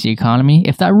stimulates the economy,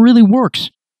 if that really works,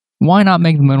 why not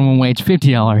make the minimum wage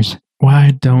 $50?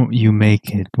 Why don't you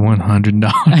make it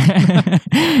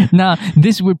 $100? Now,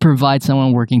 this would provide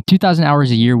someone working 2,000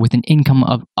 hours a year with an income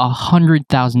of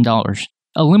 $100,000,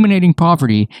 eliminating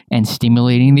poverty and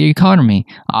stimulating the economy.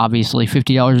 Obviously,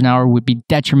 $50 an hour would be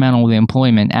detrimental to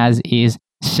employment, as is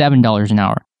 $7 an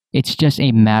hour. It's just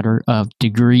a matter of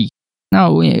degree.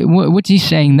 Now, what's he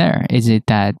saying there? Is it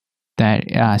that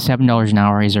 $7 an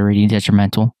hour is already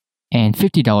detrimental and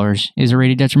 $50 is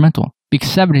already detrimental? Because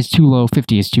 7 is too low,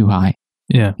 50 is too high.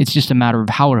 Yeah. It's just a matter of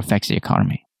how it affects the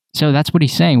economy. So that's what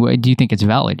he's saying. Do you think it's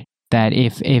valid? That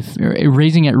if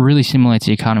raising it really stimulates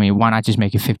the economy, why not just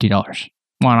make it $50?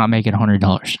 Why not make it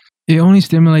 $100? It only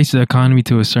stimulates the economy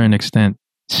to a certain extent.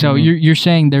 So you're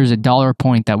saying there's a dollar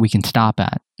point that we can stop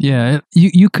at? Yeah,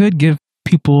 you could give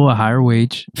people a higher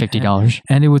wage, $50,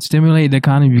 and it would stimulate the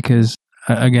economy because,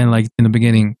 again, like in the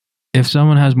beginning, if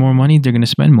someone has more money, they're going to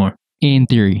spend more. In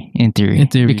theory.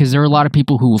 Because there are a lot of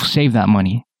people who will save that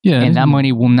money. Yeah, and that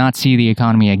money will not see the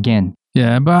economy again.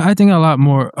 Yeah, but I think a lot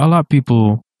of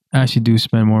people actually do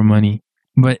spend more money.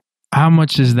 But how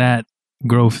much is that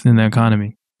growth in the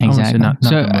economy? Exactly. Not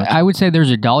so I would say there's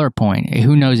a dollar point.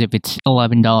 Who knows if it's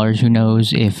 $11? Who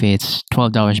knows if it's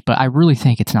 $12? But I really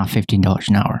think it's not $15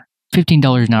 an hour.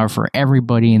 $15 an hour for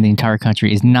everybody in the entire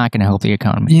country is not going to help the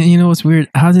economy. You know what's weird?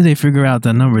 How did they figure out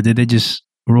that number? Did they just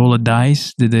roll a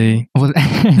dice? Did they? Well,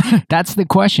 that's the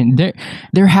question.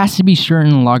 There has to be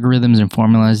certain logarithms and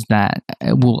formulas that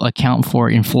will account for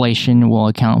inflation, will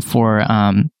account for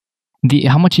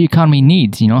how much the economy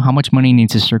needs, how much money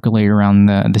needs to circulate around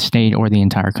the state or the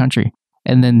entire country.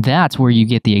 And then that's where you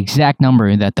get the exact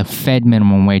number that the Fed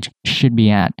minimum wage should be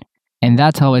at. And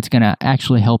that's how it's going to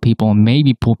actually help people and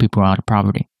maybe pull people out of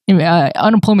poverty.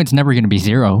 Unemployment's never going to be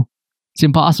zero. It's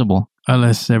impossible.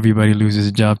 Unless everybody loses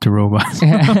a job to robots.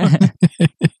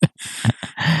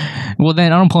 Well,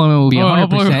 then unemployment will be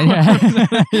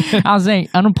 100%. I was saying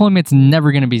unemployment's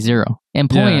never going to be zero.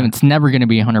 Employment's never going to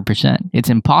be 100%. It's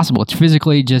impossible. It's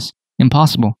physically just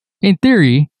impossible. In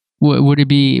theory, would it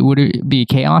be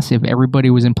chaos if everybody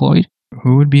was employed?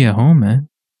 Who would be at home, man?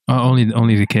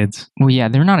 Only the kids. Well, yeah,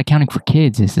 they're not accounting for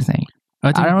kids, is the thing.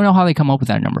 I don't know how they come up with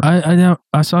that number.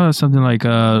 I saw something like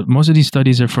most of these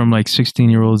studies are from like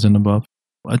 16-year-olds and above.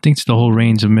 I think it's the whole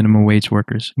range of minimum wage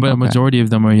workers, but a majority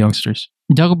of them are youngsters.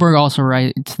 Dunkelberg also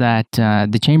writes that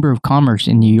the Chamber of Commerce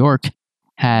in New York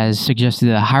has suggested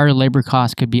that higher labor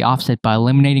costs could be offset by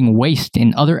eliminating waste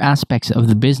in other aspects of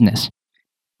the business.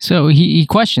 So he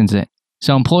questions it.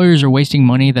 So employers are wasting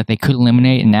money that they could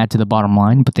eliminate and add to the bottom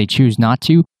line, but they choose not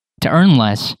to earn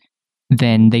less.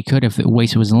 than they could if the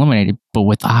waste was eliminated. But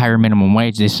with the higher minimum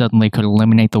wage, they suddenly could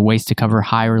eliminate the waste to cover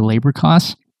higher labor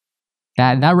costs.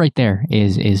 That right there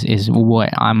is what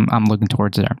I'm looking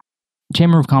towards there.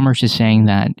 Chamber of Commerce is saying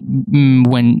that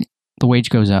when the wage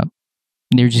goes up,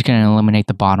 they're just going to eliminate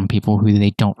the bottom people who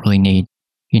they don't really need,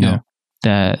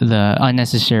 the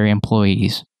unnecessary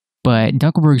employees. But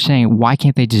Dunkelberg's saying, why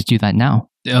can't they just do that now?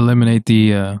 Eliminate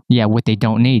the... what they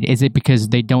don't need. Is it because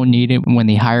they don't need it when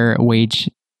the higher wage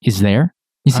is there?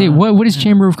 You see, what is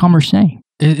Chamber of Commerce saying?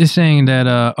 It's saying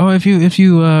that, if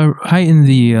you heighten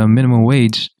the minimum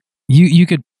wage, you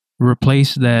could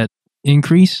replace that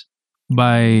increase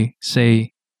by,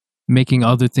 say, making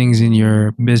other things in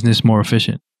your business more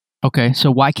efficient. Okay, so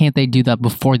why can't they do that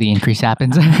before the increase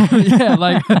happens? Yeah,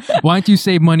 like, why don't you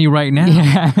save money right now?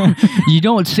 Yeah. You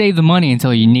don't save the money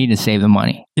until you need to save the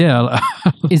money. Yeah.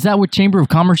 Is that what Chamber of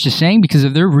Commerce is saying? Because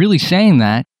if they're really saying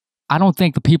that, I don't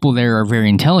think the people there are very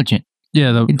intelligent.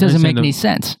 Yeah. It doesn't make any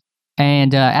sense.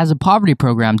 And as a poverty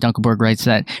program, Dunkelberg writes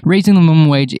that raising the minimum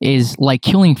wage is like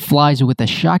killing flies with a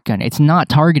shotgun. It's not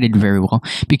targeted very well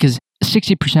because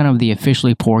 60% of the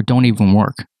officially poor don't even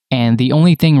work. And the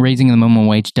only thing raising the minimum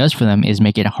wage does for them is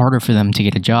make it harder for them to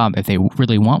get a job if they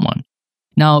really want one.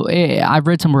 Now, I've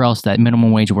read somewhere else that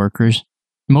minimum wage workers,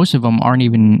 most of them aren't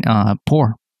even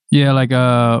poor. Yeah, like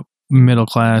middle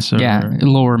class. Or,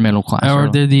 lower middle class. Or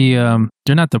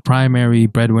they're not the primary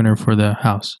breadwinner for the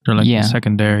house. They're like the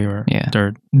secondary or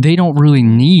third. They don't really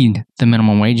need the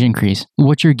minimum wage increase.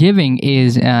 What you're giving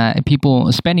is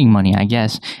people spending money, I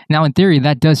guess. Now, in theory,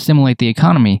 that does stimulate the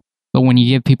economy. But when you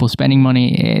give people spending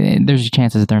money, there's a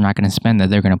chance that they're not going to spend that.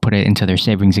 They're going to put it into their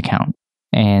savings account.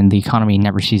 And the economy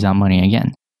never sees that money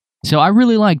again. So I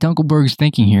really like Dunkelberg's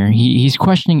thinking here. He's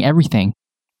questioning everything.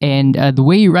 And the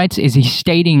way he writes is he's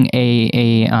stating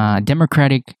a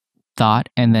democratic thought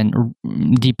and then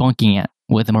debunking it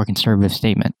with a more conservative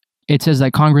statement. It says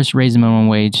that Congress raised the minimum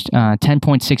wage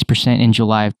 10.6% in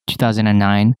July of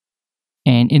 2009.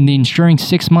 And in the ensuing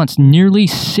 6 months, nearly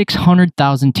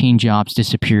 600,000 teen jobs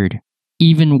disappeared,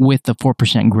 even with the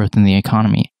 4% growth in the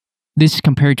economy. This is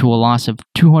compared to a loss of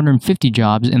 250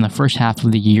 jobs in the first half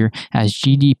of the year as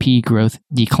GDP growth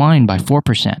declined by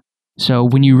 4%. So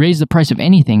when you raise the price of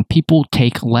anything, people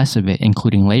take less of it,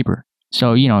 including labor.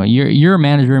 So, you're a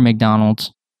manager at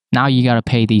McDonald's. Now you got to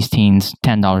pay these teens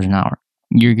 $10 an hour.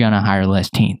 You're going to hire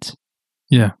less teens.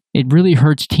 Yeah. It really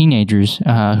hurts teenagers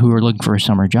who are looking for a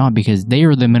summer job because they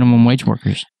are the minimum wage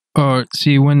workers.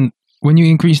 See, when you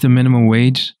increase the minimum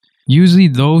wage, usually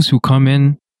those who come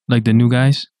in, like the new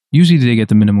guys, usually they get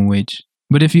the minimum wage.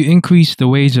 But if you increase the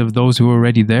wage of those who are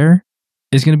already there,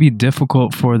 it's going to be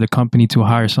difficult for the company to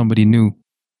hire somebody new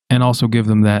and also give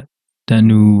them that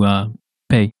new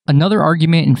pay. Another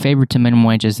argument in favor to minimum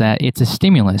wage is that it's a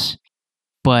stimulus.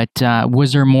 But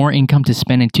was there more income to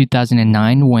spend in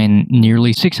 2009 when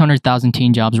nearly 600,000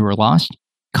 teen jobs were lost?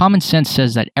 Common sense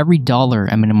says that every dollar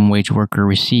a minimum wage worker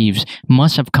receives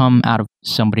must have come out of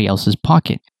somebody else's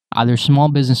pocket, either small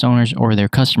business owners or their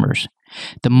customers.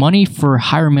 The money for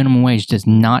higher minimum wage does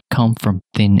not come from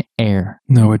thin air.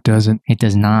 No, it doesn't. It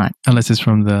does not. Unless it's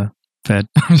from the Fed.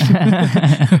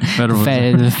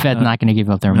 The Fed's not going to give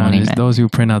up their money. It's those who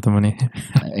print out the money.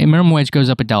 Minimum wage goes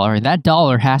up $1. That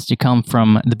dollar has to come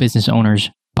from the business owner's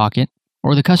pocket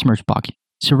or the customer's pocket.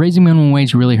 So raising minimum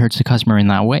wage really hurts the customer in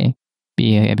that way,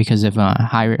 because of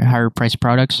higher priced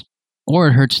products, or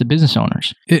it hurts the business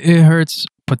owners. It hurts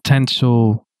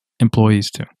potential employees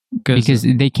too. Because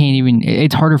they can't even,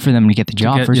 it's harder for them to get the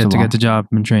job, to get the job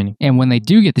and training. And when they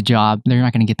do get the job, they're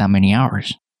not going to get that many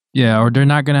hours. Yeah, or they're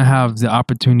not going to have the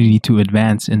opportunity to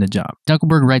advance in the job.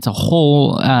 Dunkelberg writes a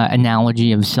whole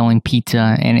analogy of selling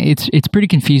pizza, and it's pretty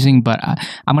confusing, but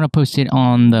I'm going to post it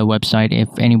on the website if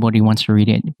anybody wants to read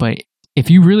it. But if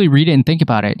you really read it and think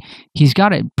about it, he's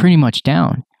got it pretty much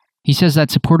down. He says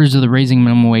that supporters of the raising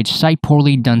minimum wage cite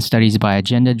poorly done studies by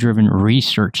agenda-driven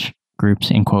research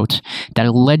groups, in quotes, that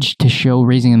allege to show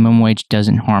raising the minimum wage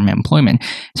doesn't harm employment.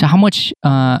 So how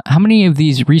many of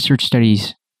these research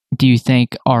studies do you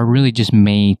think are really just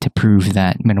made to prove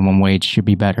that minimum wage should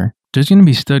be better? There's going to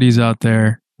be studies out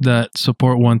there that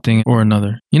support one thing or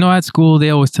another. At school,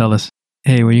 they always tell us,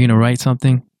 hey, when you're going to write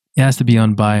something, it has to be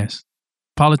unbiased.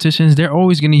 Politicians, they're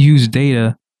always going to use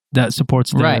data that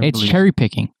supports their Right, it's beliefs. cherry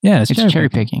picking. Yeah, it's cherry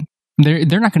picking.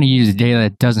 They're not going to use data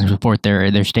that doesn't support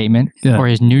their statement or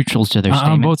is neutral to their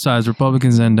statement. On both sides,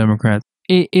 Republicans and Democrats.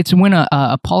 It's when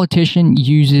a politician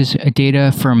uses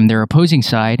data from their opposing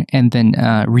side and then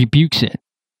rebukes it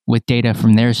with data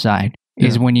from their side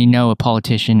is when you know a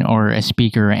politician or a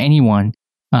speaker or anyone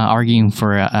arguing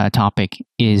for a topic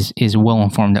is well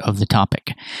informed of the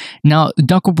topic. Now,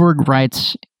 Dunkelberg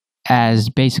writes as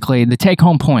basically the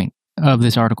take-home point of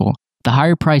this article. The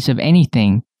higher price of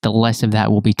anything, the less of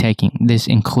that will be taking. This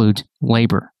includes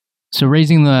labor. So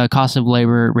raising the cost of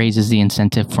labor raises the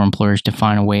incentive for employers to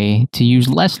find a way to use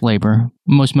less labor.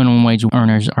 Most minimum wage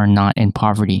earners are not in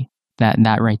poverty.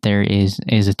 That right there is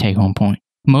a take-home point.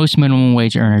 Most minimum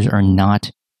wage earners are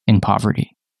not in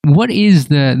poverty. What is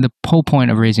the whole point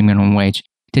of raising minimum wage?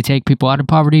 To take people out of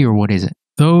poverty, or what is it?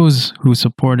 Those who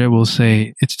support it will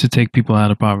say it's to take people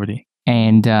out of poverty.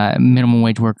 And minimum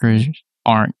wage workers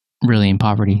aren't really in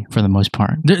poverty for the most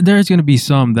part. There's going to be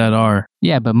some that are.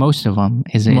 Yeah, but most of them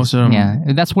Most of them. Yeah,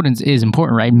 that's what is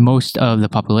important, right? Most of the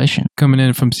population. Coming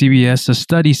in from CBS, a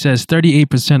study says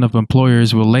 38% of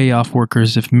employers will lay off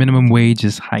workers if minimum wage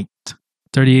is hiked.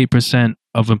 38%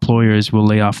 of employers will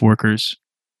lay off workers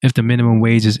if the minimum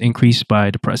wage is increased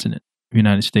by the president of the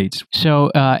United States.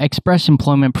 So, Express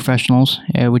Employment Professionals,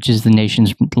 which is the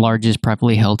nation's largest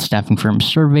privately held staffing firm,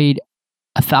 surveyed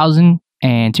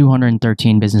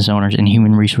 1,213 business owners and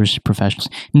human resource professionals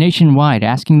nationwide,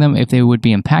 asking them if they would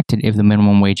be impacted if the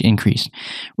minimum wage increased.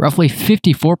 Roughly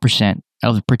 54%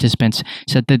 of the participants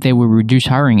said that they would reduce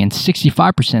hiring, and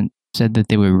 65% said that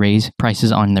they would raise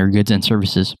prices on their goods and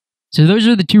services. So those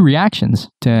are the two reactions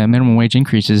to minimum wage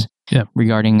increases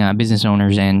regarding business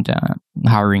owners and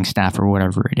hiring staff or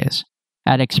whatever it is.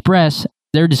 At Express,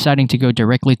 they're deciding to go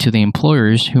directly to the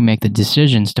employers who make the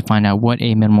decisions to find out what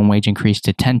a minimum wage increase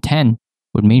to $10.10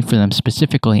 would mean for them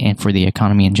specifically and for the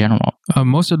economy in general.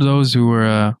 Most of those who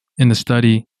were in the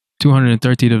study,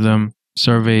 213 of them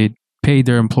surveyed, paid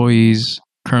their employees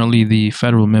currently the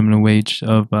federal minimum wage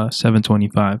of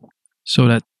 $7.25. So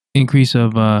that increase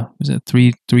of around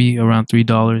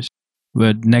 $3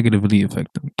 would negatively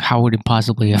affect them. How would it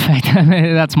possibly affect them?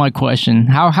 That's my question.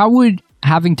 How would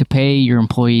having to pay your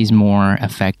employees more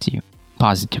affect you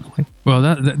positively? Well,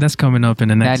 that's coming up in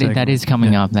the next segment. That is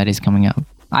coming up. That is coming up.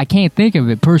 I can't think of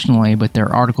it personally, but there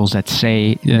are articles that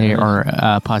say there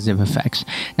are positive effects.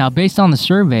 Now, based on the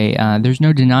survey, there's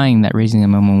no denying that raising the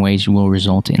minimum wage will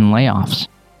result in layoffs.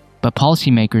 But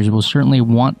policymakers will certainly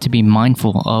want to be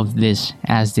mindful of this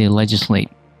as they legislate.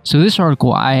 So this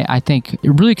article, I think, it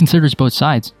really considers both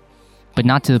sides, but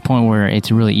not to the point where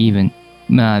it's really even.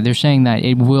 They're saying that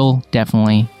it will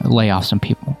definitely lay off some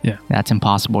people. Yeah. That's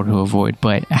impossible to avoid.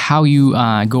 But how you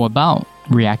go about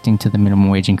reacting to the minimum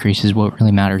wage increase is what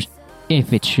really matters,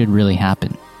 if it should really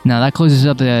happen. Now, that closes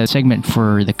up the segment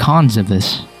for the cons of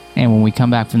this. And when we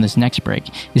come back from this next break,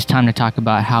 it's time to talk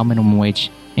about how minimum wage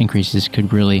increases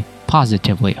could really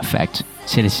positively affect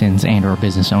citizens and or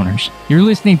business owners. You're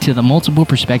listening to the Multiple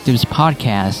Perspectives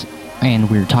podcast, and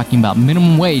we're talking about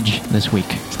minimum wage this week.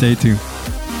 Stay tuned.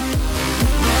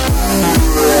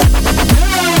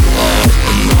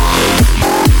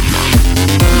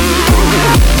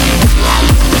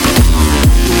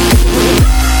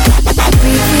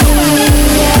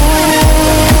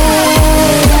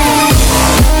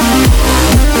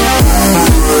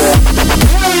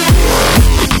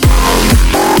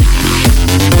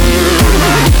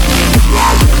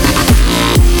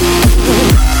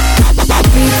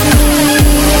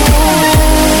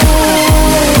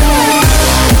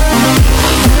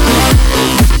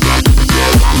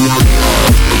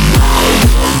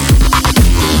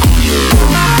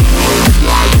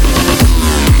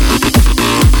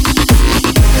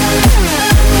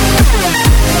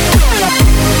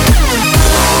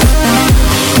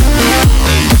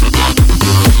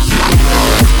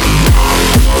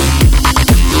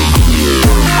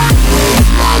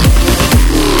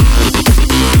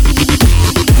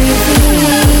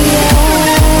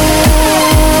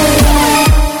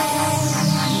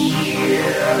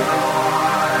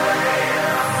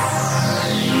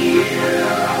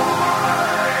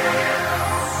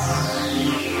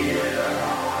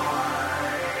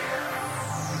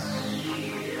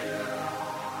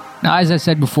 Now, as I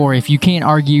said before, if you can't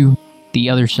argue the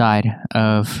other side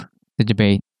of the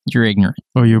debate, you're ignorant.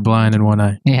 Or you're blind in one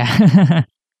eye. Yeah.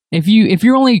 If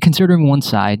you're only considering one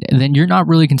side, then you're not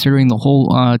really considering the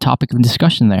whole topic of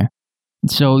discussion there.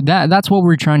 So that's what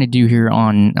we're trying to do here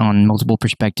on Multiple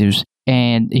Perspectives.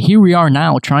 And here we are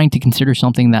now trying to consider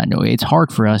something that it's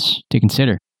hard for us to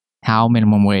consider. How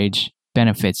minimum wage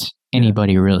benefits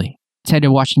anybody really. Let's head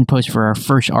to Washington Post for our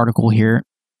first article here.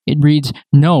 It reads,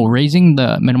 "No, raising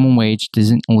the minimum wage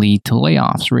doesn't lead to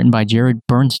layoffs," written by Jared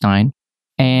Bernstein.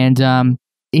 And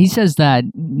he says that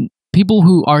people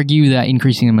who argue that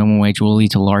increasing the minimum wage will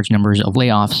lead to large numbers of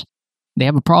layoffs, they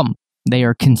have a problem. They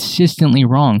are consistently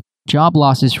wrong. Job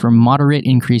losses from moderate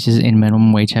increases in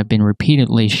minimum wage have been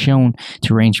repeatedly shown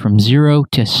to range from zero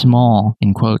to small,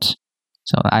 in quotes.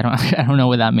 So I don't know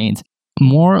what that means.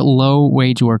 more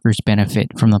low-wage workers benefit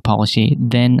from the policy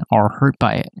than are hurt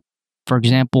by it. For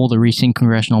example, the recent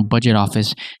Congressional Budget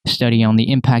Office study on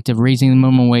the impact of raising the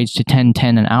minimum wage to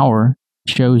 $10.10 an hour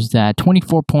shows that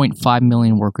 24.5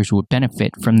 million workers would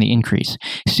benefit from the increase,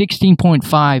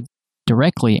 16.5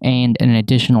 directly and an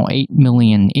additional 8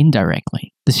 million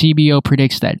indirectly. The CBO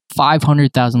predicts that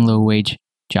 500,000 low-wage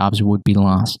jobs would be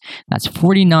lost. That's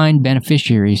 49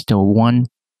 beneficiaries to one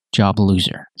job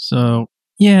loser. So,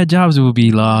 yeah, jobs will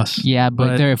be lost. Yeah,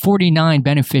 but there are 49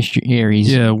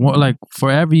 beneficiaries. Yeah, like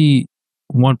for every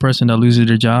one person that loses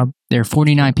their job, there are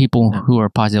 49 people who are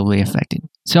positively affected.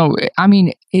 So, I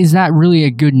mean, is that really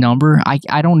a good number?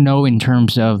 I don't know in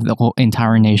terms of the whole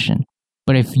entire nation.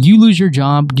 But if you lose your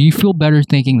job, do you feel better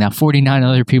thinking that 49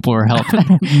 other people are helped?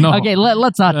 No. Okay,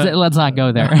 let's not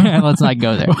go there. Let's not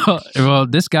go there. Well,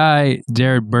 this guy,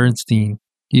 Jared Bernstein,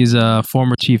 he's a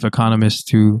former chief economist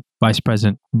to Vice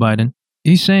President Biden.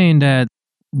 He's saying that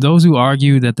those who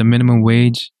argue that the minimum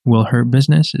wage will hurt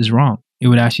business is wrong. It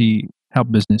would actually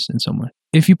help business in some way.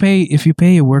 If you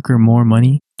pay a worker more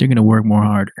money, they're gonna work more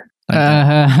harder.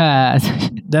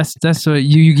 That's so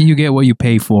you get what you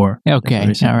pay for.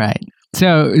 Okay, all right.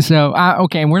 So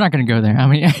okay, we're not going to go there. I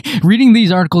mean, reading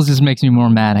these articles just makes me more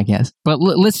mad, I guess. But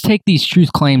let's take these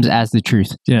truth claims as the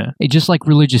truth. Yeah. It's just like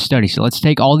religious studies. So let's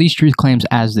take all these truth claims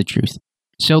as the truth.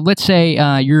 So let's say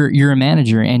you're a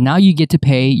manager, and now you get to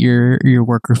pay your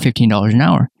worker $15 an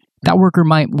hour. That worker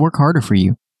might work harder for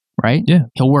you, right? Yeah.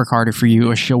 He'll work harder for you,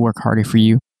 or she'll work harder for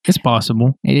you. It's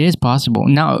possible. It is possible.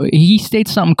 Now, he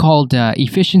states something called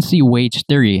efficiency wage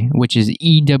theory, which is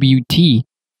EWT.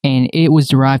 And it was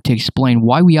derived to explain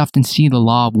why we often see the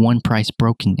law of one price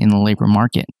broken in the labor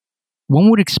market. One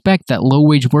would expect that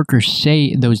low-wage workers,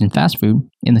 say those in fast food,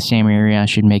 in the same area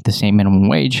should make the same minimum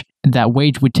wage. That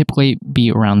wage would typically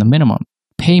be around the minimum.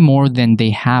 Pay more than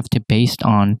they have to based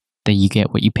on that you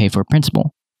get what you pay for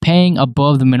principle. Paying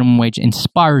above the minimum wage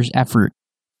inspires effort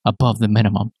above the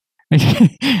minimum.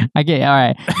 Okay, all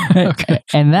right. Okay.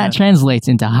 And that translates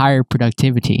into higher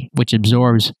productivity, which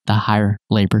absorbs the higher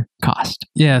labor cost.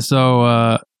 Yeah,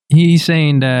 so he's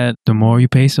saying that the more you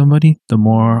pay somebody, the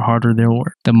more harder they'll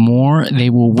work. The more they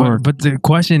will work. But the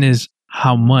question is,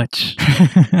 how much?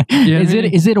 Is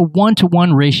it a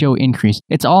 1-to-1 ratio increase?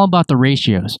 It's all about the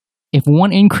ratios. If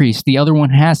one increase, the other one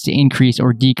has to increase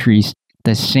or decrease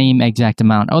the same exact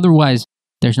amount. Otherwise,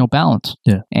 there's no balance.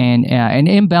 Yeah. And an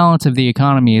imbalance of the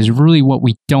economy is really what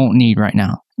we don't need right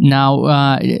now.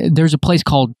 Now, there's a place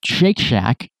called Shake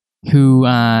Shack who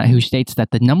states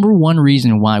that the number one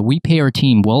reason why we pay our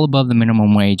team well above the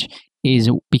minimum wage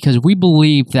is because we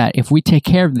believe that if we take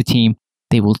care of the team,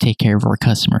 they will take care of our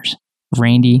customers.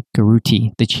 Randy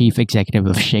Garuti, the chief executive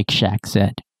of Shake Shack,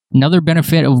 said. Another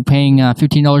benefit of paying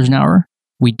 $15 an hour,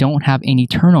 we don't have any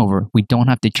turnover. We don't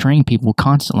have to train people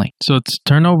constantly. So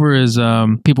turnover is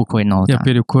people quitting all the time.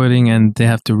 Yeah, people quitting, and they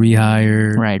have to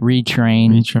rehire. Right,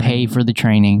 retrain, pay for the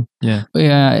training. Yeah.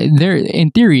 There,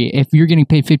 in theory, if you're getting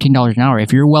paid $15 an hour,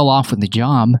 if you're well off with the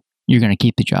job, you're going to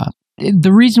keep the job.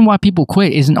 The reason why people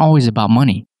quit isn't always about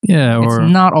money. Yeah, or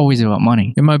it's not always about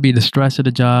money. It might be the stress of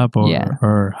the job,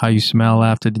 or how you smell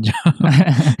after the job,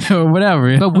 or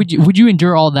whatever. But would you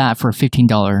endure all that for a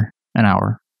 $15 an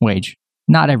hour wage?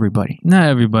 Not everybody. Not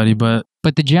everybody, but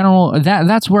the general,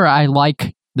 that's where I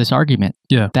like this argument.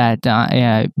 Yeah.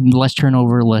 That less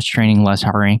turnover, less training, less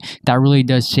hiring, that really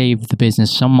does save the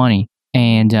business some money.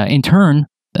 And in turn,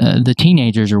 the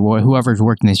teenagers or whoever's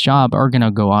working this job are going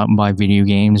to go out and buy video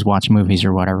games, watch movies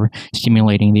or whatever,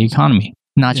 stimulating the economy.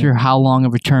 Not sure how long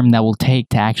of a term that will take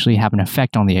to actually have an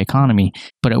effect on the economy,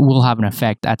 but it will have an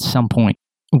effect at some point.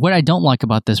 What I don't like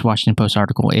about this Washington Post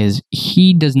article is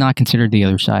he does not consider the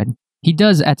other side. He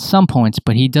does at some points,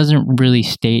 but he doesn't really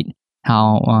state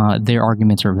how their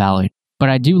arguments are valid. But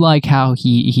I do like how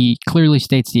he clearly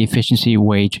states the efficiency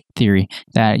wage theory,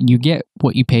 that you get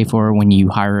what you pay for when you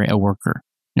hire a worker.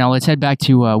 Now let's head back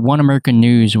to One American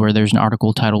News, where there's an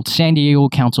article titled San Diego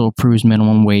Council Approves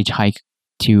Minimum Wage Hike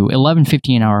to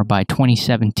 $11.50 an hour by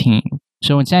 2017.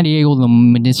 So in San Diego, the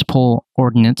municipal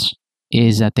ordinance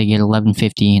is that they get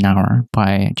 $11.50 an hour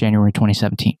by January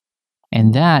 2017.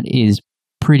 And that is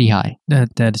pretty high.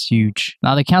 That is huge.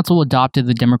 Now, the council adopted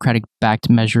the Democratic-backed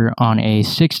measure on a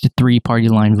 6-3 party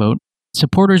line vote.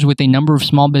 Supporters with a number of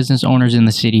small business owners in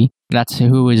the city, that's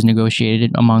who is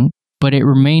negotiated among, but it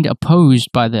remained opposed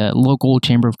by the local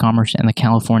Chamber of Commerce and the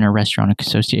California Restaurant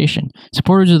Association.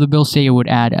 Supporters of the bill say it would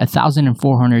add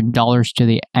 $1,400 to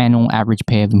the annual average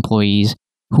pay of employees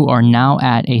who are now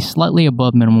at a slightly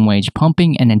above minimum wage,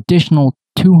 pumping an additional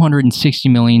 $260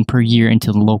 million per year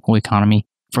into the local economy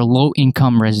for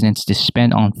low-income residents to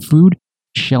spend on food,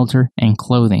 shelter, and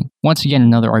clothing. Once again,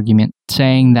 another argument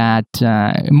saying that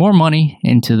more money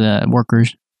into the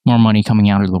workers, more money coming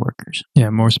out of the workers. Yeah,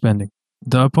 more spending.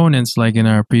 The opponents, like in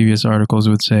our previous articles,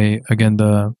 would say, again,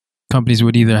 the companies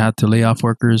would either have to lay off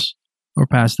workers or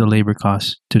pass the labor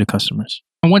costs to the customers.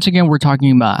 And once again, we're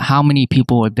talking about how many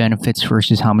people it benefits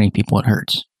versus how many people it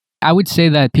hurts. I would say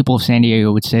that people of San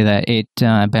Diego would say that it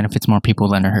benefits more people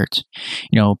than it hurts.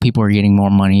 People are getting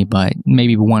more money, but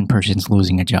maybe one person's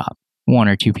losing a job. One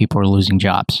or two people are losing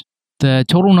jobs. The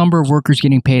total number of workers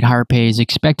getting paid higher pay is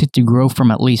expected to grow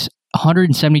from at least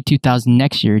 172,000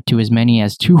 next year to as many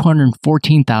as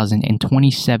 214,000 in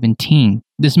 2017.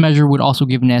 This measure would also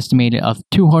give an estimated of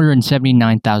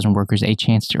 279,000 workers a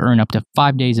chance to earn up to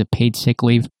 5 days of paid sick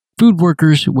leave. Food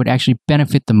workers would actually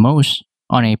benefit the most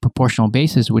on a proportional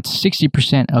basis, with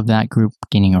 60% of that group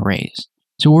getting a raise.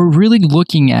 So we're really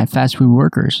looking at fast food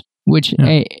workers, which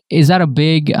is that a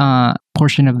big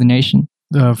portion of the nation?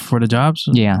 For the jobs?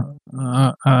 Yeah.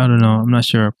 I don't know. I'm not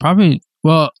sure. Probably,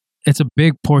 well, it's a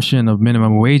big portion of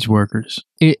minimum wage workers.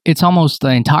 It's almost the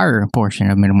entire portion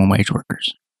of minimum wage workers.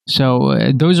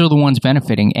 So those are the ones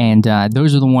benefiting, and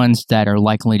those are the ones that are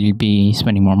likely to be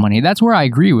spending more money. That's where I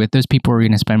agree with. Those people are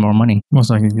going to spend more money. Most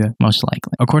likely, yeah. Most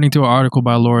likely. According to an article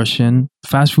by Laura Shin,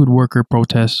 fast food worker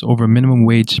protests over minimum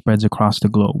wage spreads across the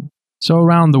globe. So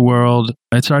around the world,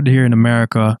 it started here in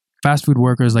America. Fast food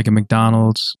workers like at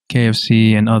McDonald's,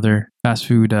 KFC, and other fast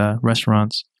food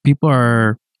restaurants, people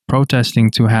are protesting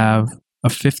to have a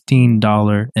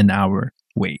 $15 an hour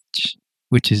wage,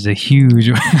 which is a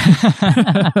huge.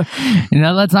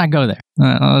 Let's not go there.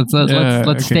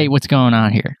 Let's state what's going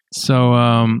on here.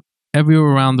 So everywhere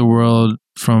around the world,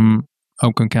 from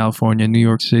Oakland, California, New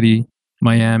York City,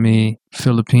 Miami,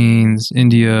 Philippines,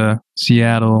 India,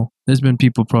 Seattle, there's been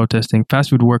people protesting.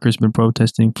 Fast food workers have been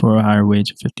protesting for a higher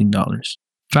wage of $15.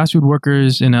 Fast food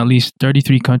workers in at least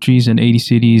 33 countries and 80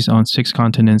 cities on 6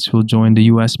 continents will join the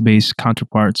U.S.-based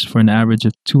counterparts for an average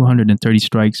of 230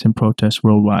 strikes and protests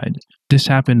worldwide. This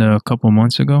happened a couple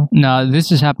months ago? No,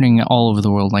 this is happening all over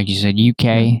the world, like you said.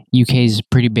 UK is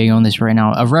pretty big on this right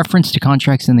now. A reference to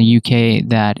contracts in the UK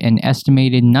that an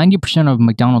estimated 90% of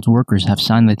McDonald's workers have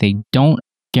signed that they don't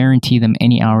guarantee them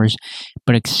any hours,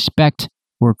 but expect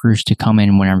workers to come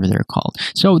in whenever they're called.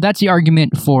 So that's the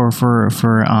argument for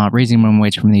raising minimum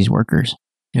wage from these workers.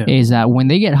 Yeah. Is that when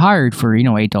they get hired for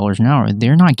 $8 an hour,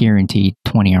 they're not guaranteed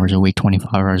 20 hours a week, 25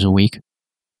 hours a week.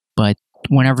 But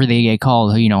whenever they get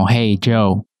called, hey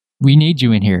Joe, we need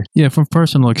you in here. Yeah, from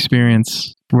personal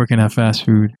experience working at fast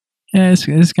food, yeah,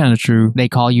 it's kind of true. They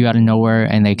call you out of nowhere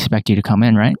and they expect you to come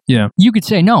in, right? Yeah. You could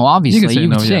say no, obviously. You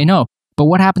could say no. But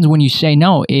what happens when you say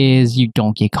no is you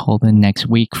don't get called in next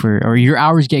week or your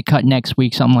hours get cut next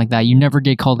week, something like that. You never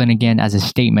get called in again as a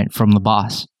statement from the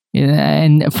boss.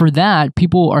 And for that,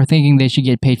 people are thinking they should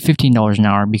get paid $15 an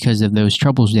hour because of those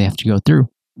troubles they have to go through.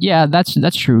 Yeah, that's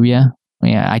true. Yeah.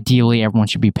 Ideally, everyone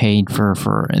should be paid for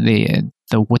the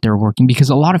what they're working, because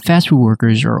a lot of fast food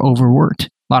workers are overworked.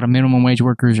 A lot of minimum wage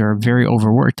workers are very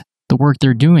overworked. The work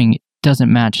they're doing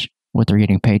doesn't match what they're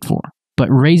getting paid for. But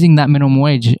raising that minimum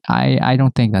wage, I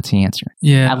don't think that's the answer.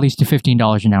 Yeah. At least to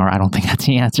 $15 an hour, I don't think that's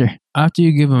the answer. After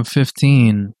you give them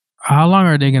 15, how long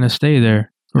are they going to stay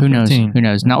there? Who knows? Who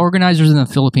knows? Now, organizers in the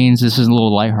Philippines, this is a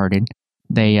little lighthearted.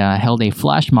 They held a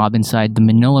flash mob inside the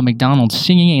Manila McDonald's,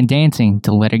 singing and dancing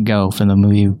to Let It Go from the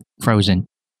movie Frozen,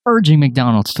 urging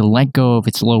McDonald's to let go of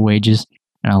its low wages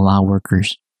and allow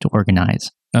workers to organize.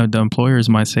 The employers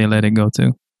might say let it go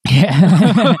too.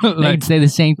 Yeah, they'd say the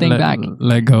same thing back.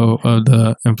 Let go of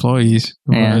the employees.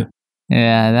 Yeah,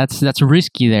 that's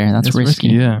risky there. That's risky.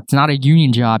 Yeah, it's not a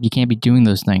union job. You can't be doing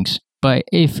those things. But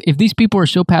if these people are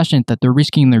so passionate that they're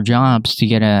risking their jobs to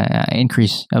get an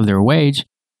increase of their wage,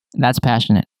 that's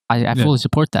passionate. I fully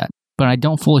support that. But I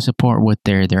don't fully support what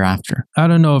they're after. I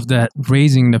don't know if that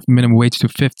raising the minimum wage to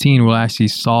 15 will actually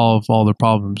solve all the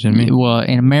problems. Well,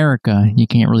 in America, you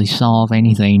can't really solve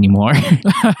anything anymore.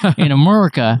 In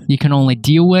America, you can only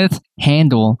deal with,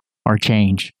 handle, or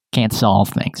change. Can't solve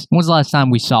things. When was the last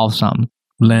time we solved something?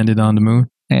 Landed on the moon?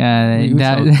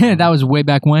 That was way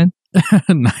back when?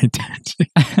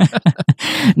 1960.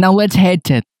 Now let's head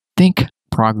to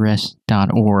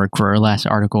thinkprogress.org for our last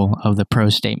article of the pro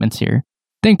statements here.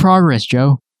 Think progress,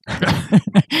 Joe.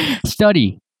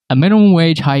 Study. A minimum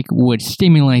wage hike would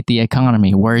stimulate the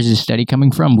economy. Where is this study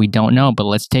coming from? We don't know, but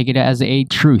let's take it as a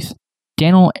truth.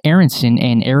 Daniel Aronson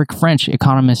and Eric French,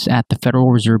 economists at the Federal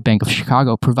Reserve Bank of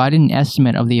Chicago, provided an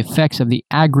estimate of the effects of the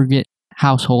aggregate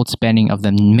household spending of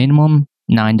the minimum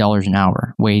 $9 an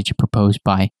hour wage proposed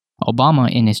by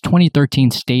Obama in his 2013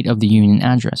 State of the Union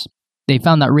address. They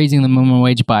found that raising the minimum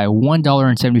wage by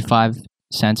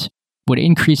 $1.75 would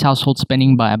increase household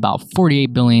spending by about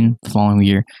 $48 billion the following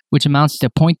year, which amounts to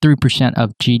 0.3%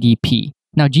 of GDP.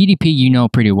 Now, GDP, you know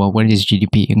pretty well. What does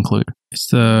GDP include? It's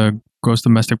the gross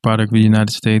domestic product of the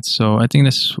United States. So I think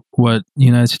that's what the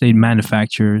United States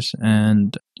manufactures,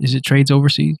 and is it trades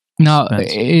overseas? No,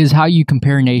 is how you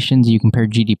compare nations, you compare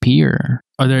GDP or?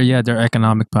 Their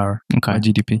economic power. Okay.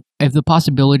 GDP. If the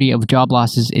possibility of job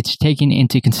losses is taken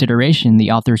into consideration,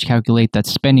 the authors calculate that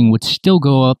spending would still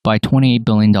go up by $28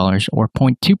 billion or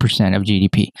 0.2% of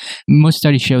GDP. Most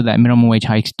studies show that minimum wage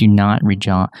hikes do not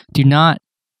result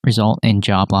in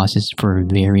job losses for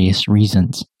various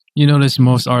reasons. You notice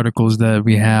most articles that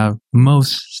we have,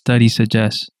 most studies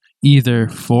suggest either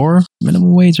for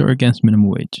minimum wage or against minimum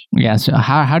wage. Yeah, so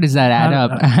how does that add up?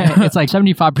 It's like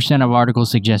 75% of articles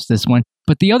suggest this one,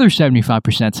 but the other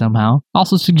 75% somehow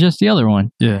also suggest the other one.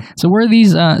 Yeah. So where are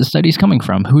these studies coming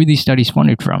from? Who are these studies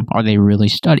funded from? Are they really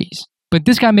studies? But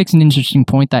this guy makes an interesting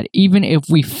point that even if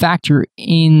we factor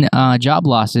in job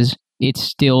losses, it's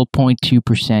still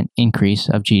 0.2% increase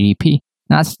of GDP.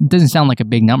 Now, that doesn't sound like a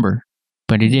big number,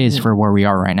 but it is for where we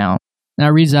are right now. Now,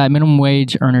 it reads that minimum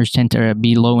wage earners tend to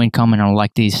be low income and are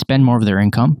likely to spend more of their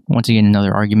income. Once again,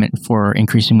 another argument for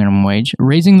increasing minimum wage.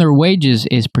 Raising their wages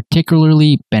is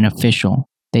particularly beneficial.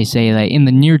 They say that in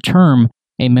the near term,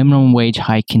 a minimum wage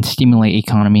hike can stimulate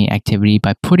economy activity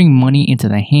by putting money into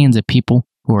the hands of people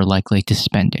who are likely to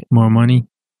spend it. More money.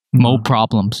 More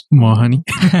problems. More honey.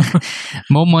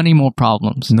 More money, more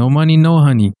problems. No money, no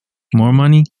honey. More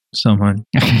money, some honey.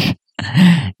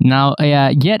 Now,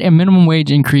 yet a minimum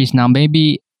wage increase now may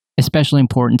be especially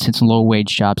important since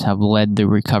low-wage jobs have led the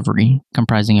recovery,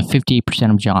 comprising of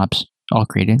 58% of jobs all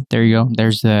created. There you go.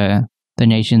 There's the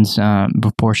nation's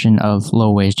proportion of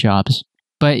low-wage jobs.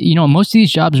 But, you know, most of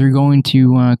these jobs are going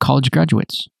to college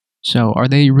graduates. So are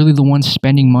they really the ones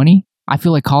spending money? I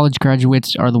feel like college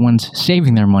graduates are the ones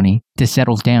saving their money to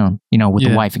settle down, you know, with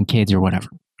the wife and kids or whatever.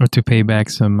 Or to pay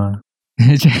back some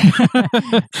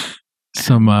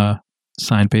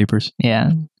signed papers.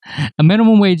 Yeah. A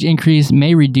minimum wage increase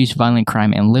may reduce violent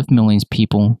crime and lift millions of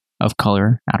people of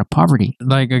color out of poverty.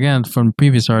 Like, again, from the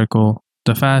previous article,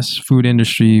 the fast food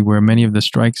industry, where many of the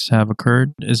strikes have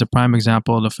occurred, is a prime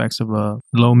example of the effects of a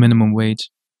low minimum wage.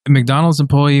 A McDonald's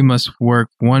employee must work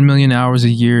 1 million hours a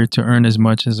year to earn as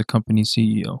much as a company's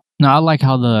CEO. Now, I like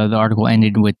how the article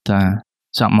ended with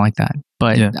something like that.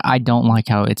 But I don't like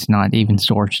how it's not even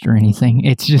sourced or anything.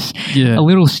 It's just a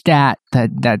little stat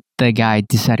that the guy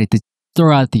decided to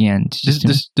throw out at the end.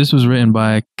 This was written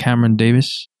by Cameron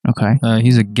Davis. Okay.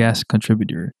 He's a guest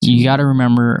contributor. You got to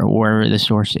remember where the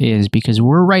source is because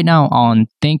we're right now on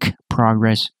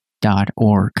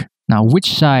thinkprogress.org. Now,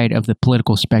 which side of the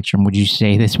political spectrum would you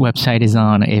say this website is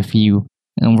on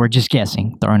and we're just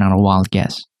guessing, throwing out a wild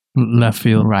guess. Left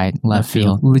field. Right, left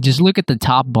field. Just look at the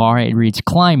top bar. It reads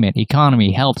climate,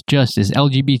 economy, health, justice,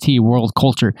 LGBT, world,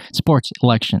 culture, sports,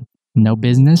 election. No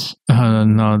business?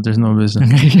 No, there's no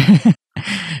business.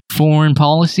 Foreign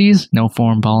policies? No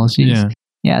foreign policies.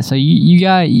 Yeah, so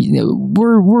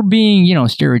we're being, you know,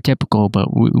 stereotypical, but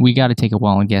we got to take a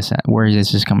while and guess at where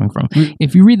this is coming from.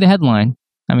 If you read the headline,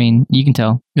 I mean, you can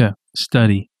tell. Yeah,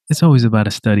 study. It's always about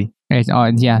a study.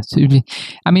 Yeah.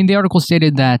 I mean, the article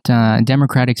stated that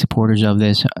Democratic supporters of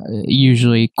this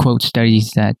usually quote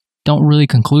studies that don't really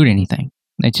conclude anything.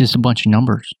 It's just a bunch of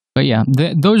numbers. But yeah,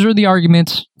 those are the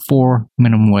arguments for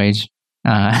minimum wage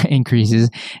increases.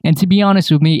 And to be honest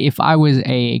with me, if I was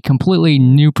a completely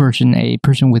new person, a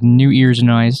person with new ears and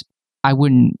eyes, I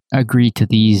wouldn't agree to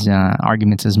these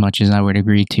arguments as much as I would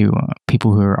agree to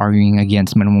people who are arguing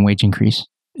against minimum wage increase.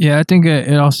 Yeah, I think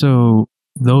it also,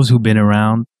 those who've been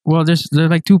around, well, there's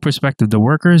like two perspectives, the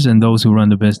workers and those who run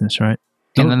the business, right?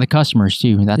 And then the customers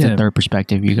too. That's a third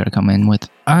perspective you got to come in with.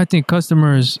 I think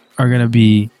customers are going to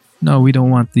be, no, we don't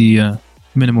want the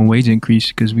minimum wage increase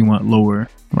because we want lower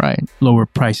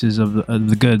prices of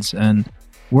the goods. And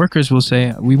workers will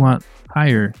say, we want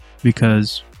higher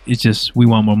because it's just, we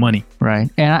want more money. Right.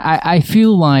 And I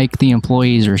feel like the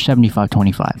employees are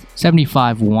 75-25.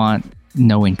 75 want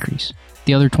no increase.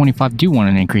 The other 25 do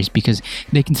want an increase because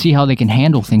they can see how they can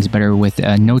handle things better with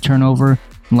no turnover,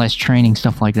 less training,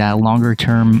 stuff like that, longer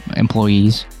term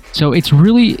employees. So it's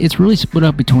really split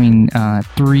up between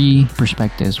three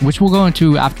perspectives, which we'll go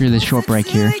into after this short break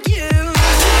here.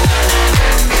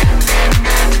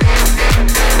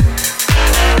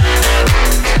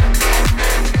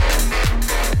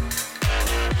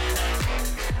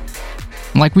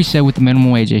 Like we said with the minimum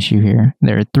wage issue here,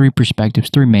 there are three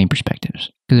main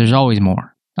perspectives, because there's always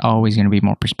more. Always going to be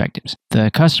more perspectives. The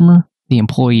customer, the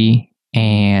employee,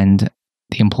 and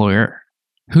the employer.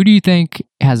 Who do you think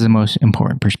has the most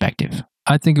important perspective?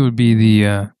 I think it would be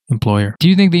the employer. Do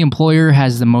you think the employer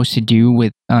has the most to do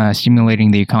with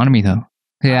stimulating the economy, though?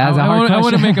 Yeah, that's a hard question. I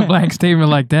wouldn't make a blank statement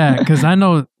like that because I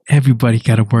know everybody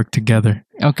got to work together.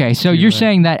 Okay, so you're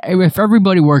saying that if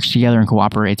everybody works together and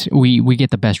cooperates, we get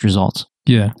the best results.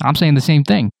 Yeah. I'm saying the same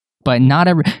thing, but not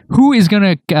every. Who is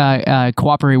going to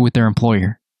cooperate with their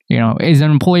employer? You know, is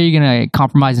an employee going to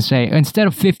compromise and say, instead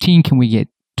of 15, can we get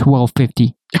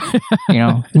 12.50? You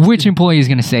know, which employee is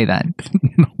going to say that?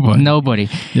 Nobody.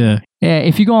 Yeah.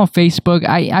 If you go on Facebook,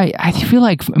 I feel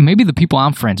like maybe the people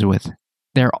I'm friends with,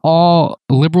 they're all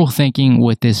liberal thinking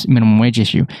with this minimum wage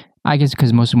issue. I guess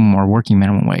because most of them are working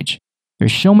minimum wage.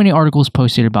 There's so many articles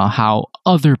posted about how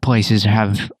other places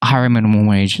have higher minimum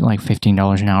wage, like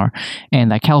 $15 an hour,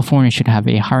 and that California should have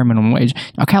a higher minimum wage.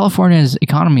 Now, California's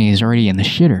economy is already in the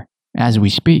shitter as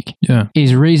we speak. Yeah.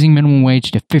 Is raising minimum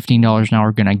wage to $15 an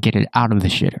hour going to get it out of the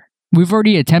shitter? We've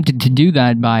already attempted to do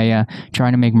that by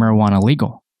trying to make marijuana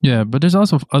legal. Yeah, but there's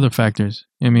also other factors.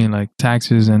 I mean, like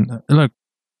taxes and look,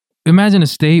 imagine a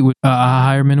state with a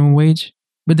higher minimum wage,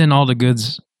 but then all the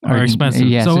goods are expensive.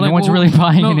 Yeah, so no one's really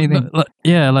buying anything.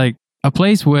 Like a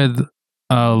place with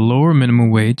a lower minimum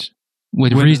wage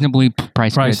with reasonably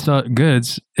priced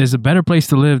goods is a better place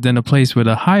to live than a place with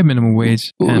a high minimum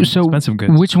wage and expensive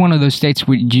goods. Which one of those states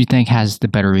do you think has the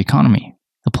better economy?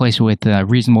 A place with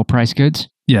reasonable price goods?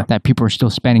 Yeah. That people are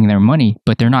still spending their money,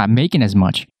 but they're not making as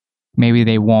much. Maybe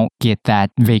they won't get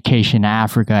that vacation to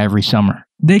Africa every summer.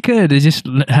 They could. They just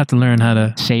have to learn how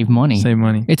to save money. Save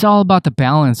money. It's all about the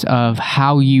balance of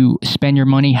how you spend your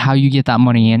money, how you get that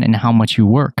money in, and how much you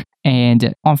work.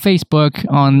 And on Facebook,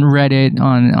 on Reddit,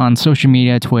 on social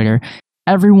media, Twitter,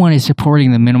 everyone is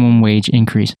supporting the minimum wage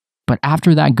increase. But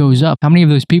after that goes up, how many of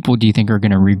those people do you think are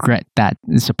going to regret that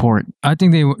support? I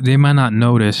think they might not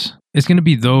notice. It's going to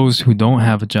be those who don't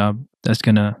have a job that's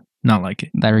going to not like it.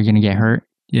 That are going to get hurt?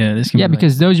 Yeah,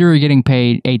 because those who are getting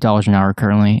paid $8 an hour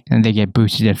currently, and they get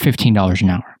boosted at $15 an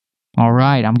hour. All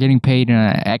right, I'm getting paid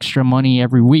extra money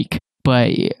every week.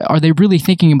 But are they really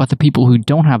thinking about the people who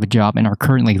don't have a job and are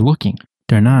currently looking?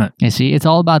 They're not. You see, it's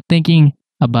all about thinking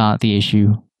about the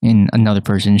issue in another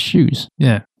person's shoes.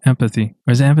 Yeah, empathy.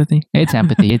 Or is it empathy? It's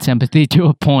empathy. It's empathy to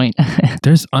a point.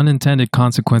 There's unintended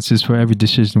consequences for every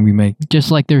decision we make.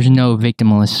 Just like there's no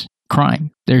victimless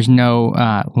crime. There's no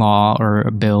law or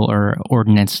a bill or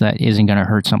ordinance that isn't going to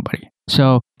hurt somebody.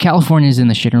 So California is in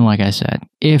the shitter, like I said.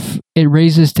 If it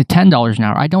raises to $10 an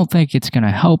hour, I don't think it's going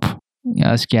to help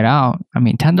us get out. I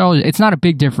mean, $10, it's not a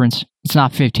big difference. It's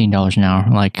not $15 an hour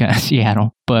like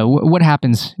Seattle. But what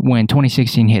happens when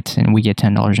 2016 hits and we get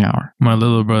 $10 an hour? My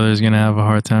little brother is going to have a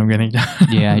hard time getting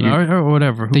yeah, or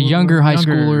whatever. The younger high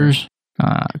schoolers,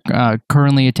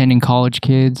 currently attending college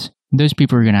kids, those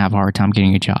people are going to have a hard time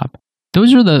getting a job.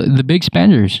 Those are the big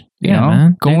spenders, you know,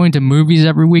 man. Going to movies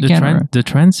every weekend. The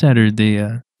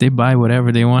trendsetter, they buy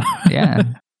whatever they want. yeah,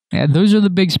 those are the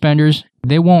big spenders.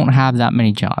 They won't have that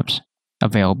many jobs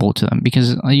available to them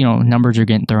because, you know, numbers are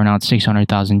getting thrown out.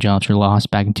 600,000 jobs were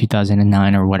lost back in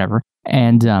 2009 or whatever.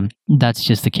 And that's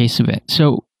just the case of it.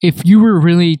 So if you were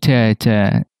really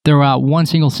to throw out one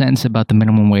single sentence about the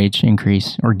minimum wage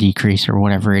increase or decrease or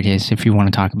whatever it is, if you want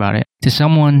to talk about it, to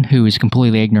someone who is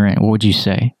completely ignorant, what would you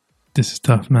say? This is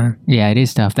tough, man. Yeah, it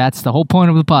is tough. That's the whole point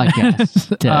of the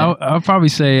podcast. I'll probably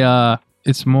say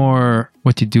it's more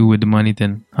what you do with the money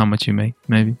than how much you make,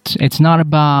 maybe. It's not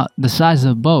about the size of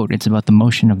the boat. It's about the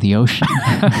motion of the ocean.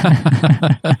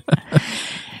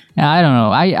 I don't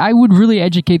know. I would really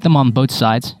educate them on both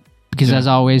sides because, as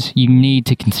always, you need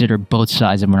to consider both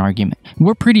sides of an argument.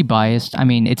 We're pretty biased. I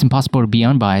mean, it's impossible to be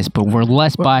unbiased, but we're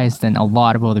less biased than a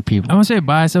lot of other people. I won't say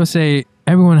biased. I would say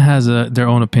everyone has their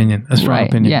own opinion, a strong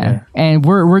opinion. Yeah. And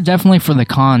we're definitely for the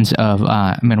cons of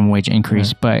minimum wage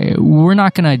increase, but we're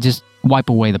not going to just wipe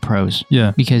away the pros.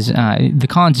 Yeah. Because the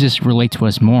cons just relate to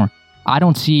us more. I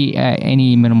don't see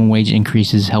any minimum wage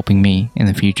increases helping me in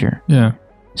the future. Yeah.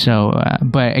 So,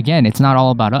 but again, it's not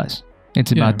all about us.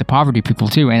 It's about the poverty people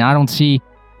too. And I don't see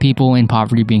people in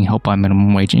poverty being helped by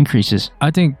minimum wage increases.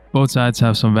 I think both sides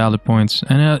have some valid points.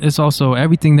 And it's also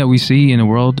everything that we see in the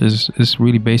world is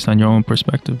really based on your own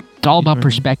perspective. It's all about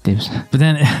perspectives. But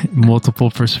then multiple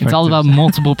perspectives. It's all about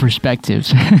multiple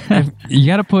perspectives. You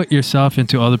got to put yourself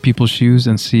into other people's shoes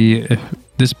and see if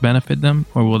this benefit them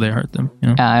or will they hurt them.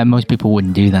 You know? Most people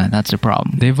wouldn't do that. That's the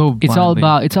problem. They vote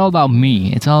blindly. It's all about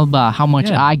me. It's all about how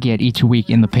much I get each week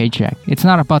in the paycheck. It's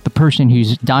not about the person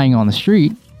who's dying on the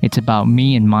street. It's about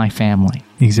me and my family.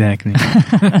 Exactly.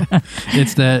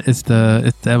 It's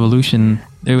the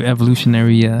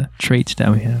evolutionary traits that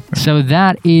we have. Right? So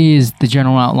that is the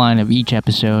general outline of each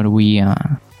episode.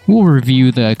 We'll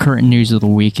review the current news of the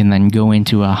week and then go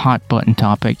into a hot button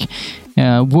topic.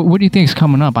 What do you think is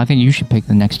coming up? I think you should pick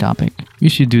the next topic. You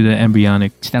should do the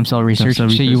embryonic Stem cell research. cell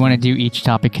So research. you want to do each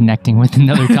topic connecting with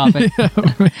another topic?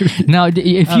 Now,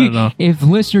 if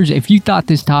listeners, if you thought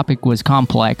this topic was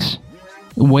complex,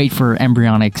 wait for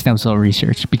embryonic stem cell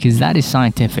research because that is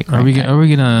scientific. Are we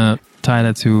gonna tie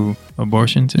that to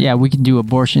abortion too? Yeah, we can do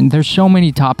abortion. There's so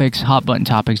many topics, hot button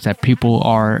topics that people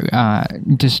are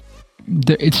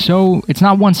it's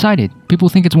not one-sided. People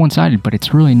think it's one-sided, but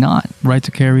it's really not. Right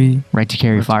to carry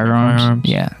Firearms.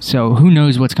 Yeah. So who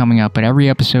knows what's coming up, but every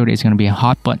episode is going to be a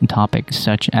hot button topic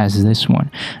such as this one.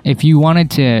 If you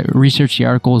wanted to research the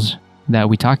articles that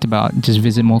we talked about, just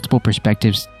visit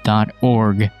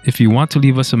multipleperspectives.org. If you want to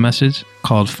leave us a message,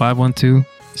 call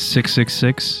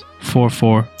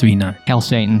 512-666-4439. Hell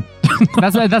Satan.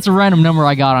 That's a random number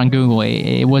I got on Google.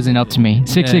 It wasn't up to me.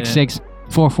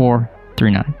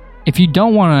 666-4439. If you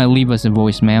don't want to leave us a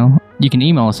voicemail, you can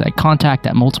email us at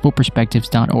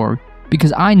contact@multipleperspectives.org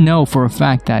because I know for a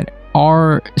fact that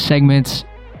our segments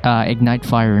ignite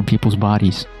fire in people's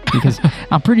bodies because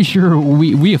I'm pretty sure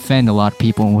we offend a lot of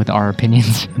people with our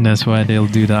opinions. And that's why they'll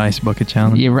do the ice bucket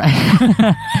challenge. Yeah,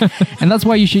 right. And that's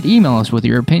why you should email us with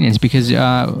your opinions because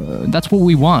that's what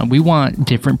we want. We want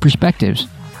different perspectives.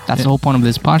 That's the whole point of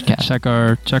this podcast. Check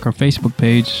our Facebook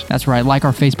page. That's right. Like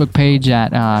our Facebook page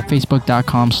at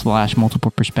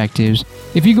facebook.com/multipleperspectives.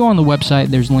 If you go on the website,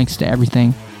 there's links to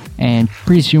everything. And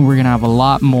pretty soon we're going to have a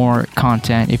lot more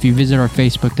content. If you visit our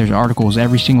Facebook, there's articles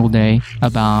every single day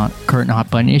about current hot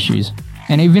button issues.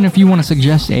 And even if you want to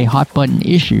suggest a hot button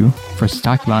issue for us to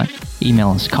talk about, email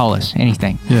us, call us,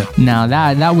 anything. Yeah. Now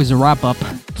that was a wrap up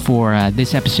for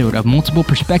this episode of Multiple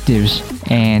Perspectives.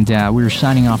 And we're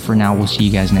signing off for now. We'll see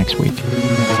you guys next week.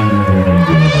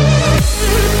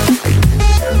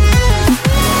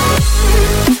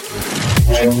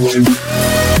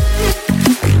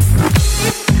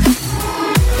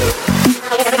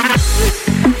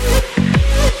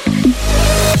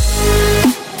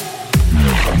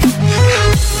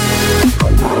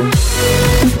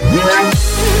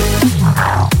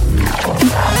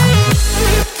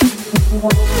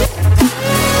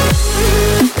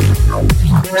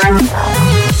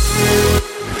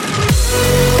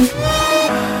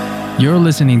 You're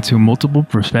listening to Multiple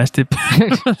Perspective.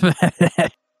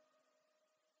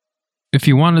 If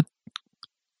you want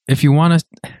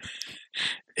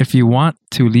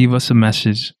to leave us a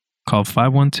message, call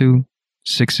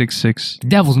 512-666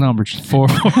 Devil's numbers.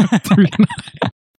 4439.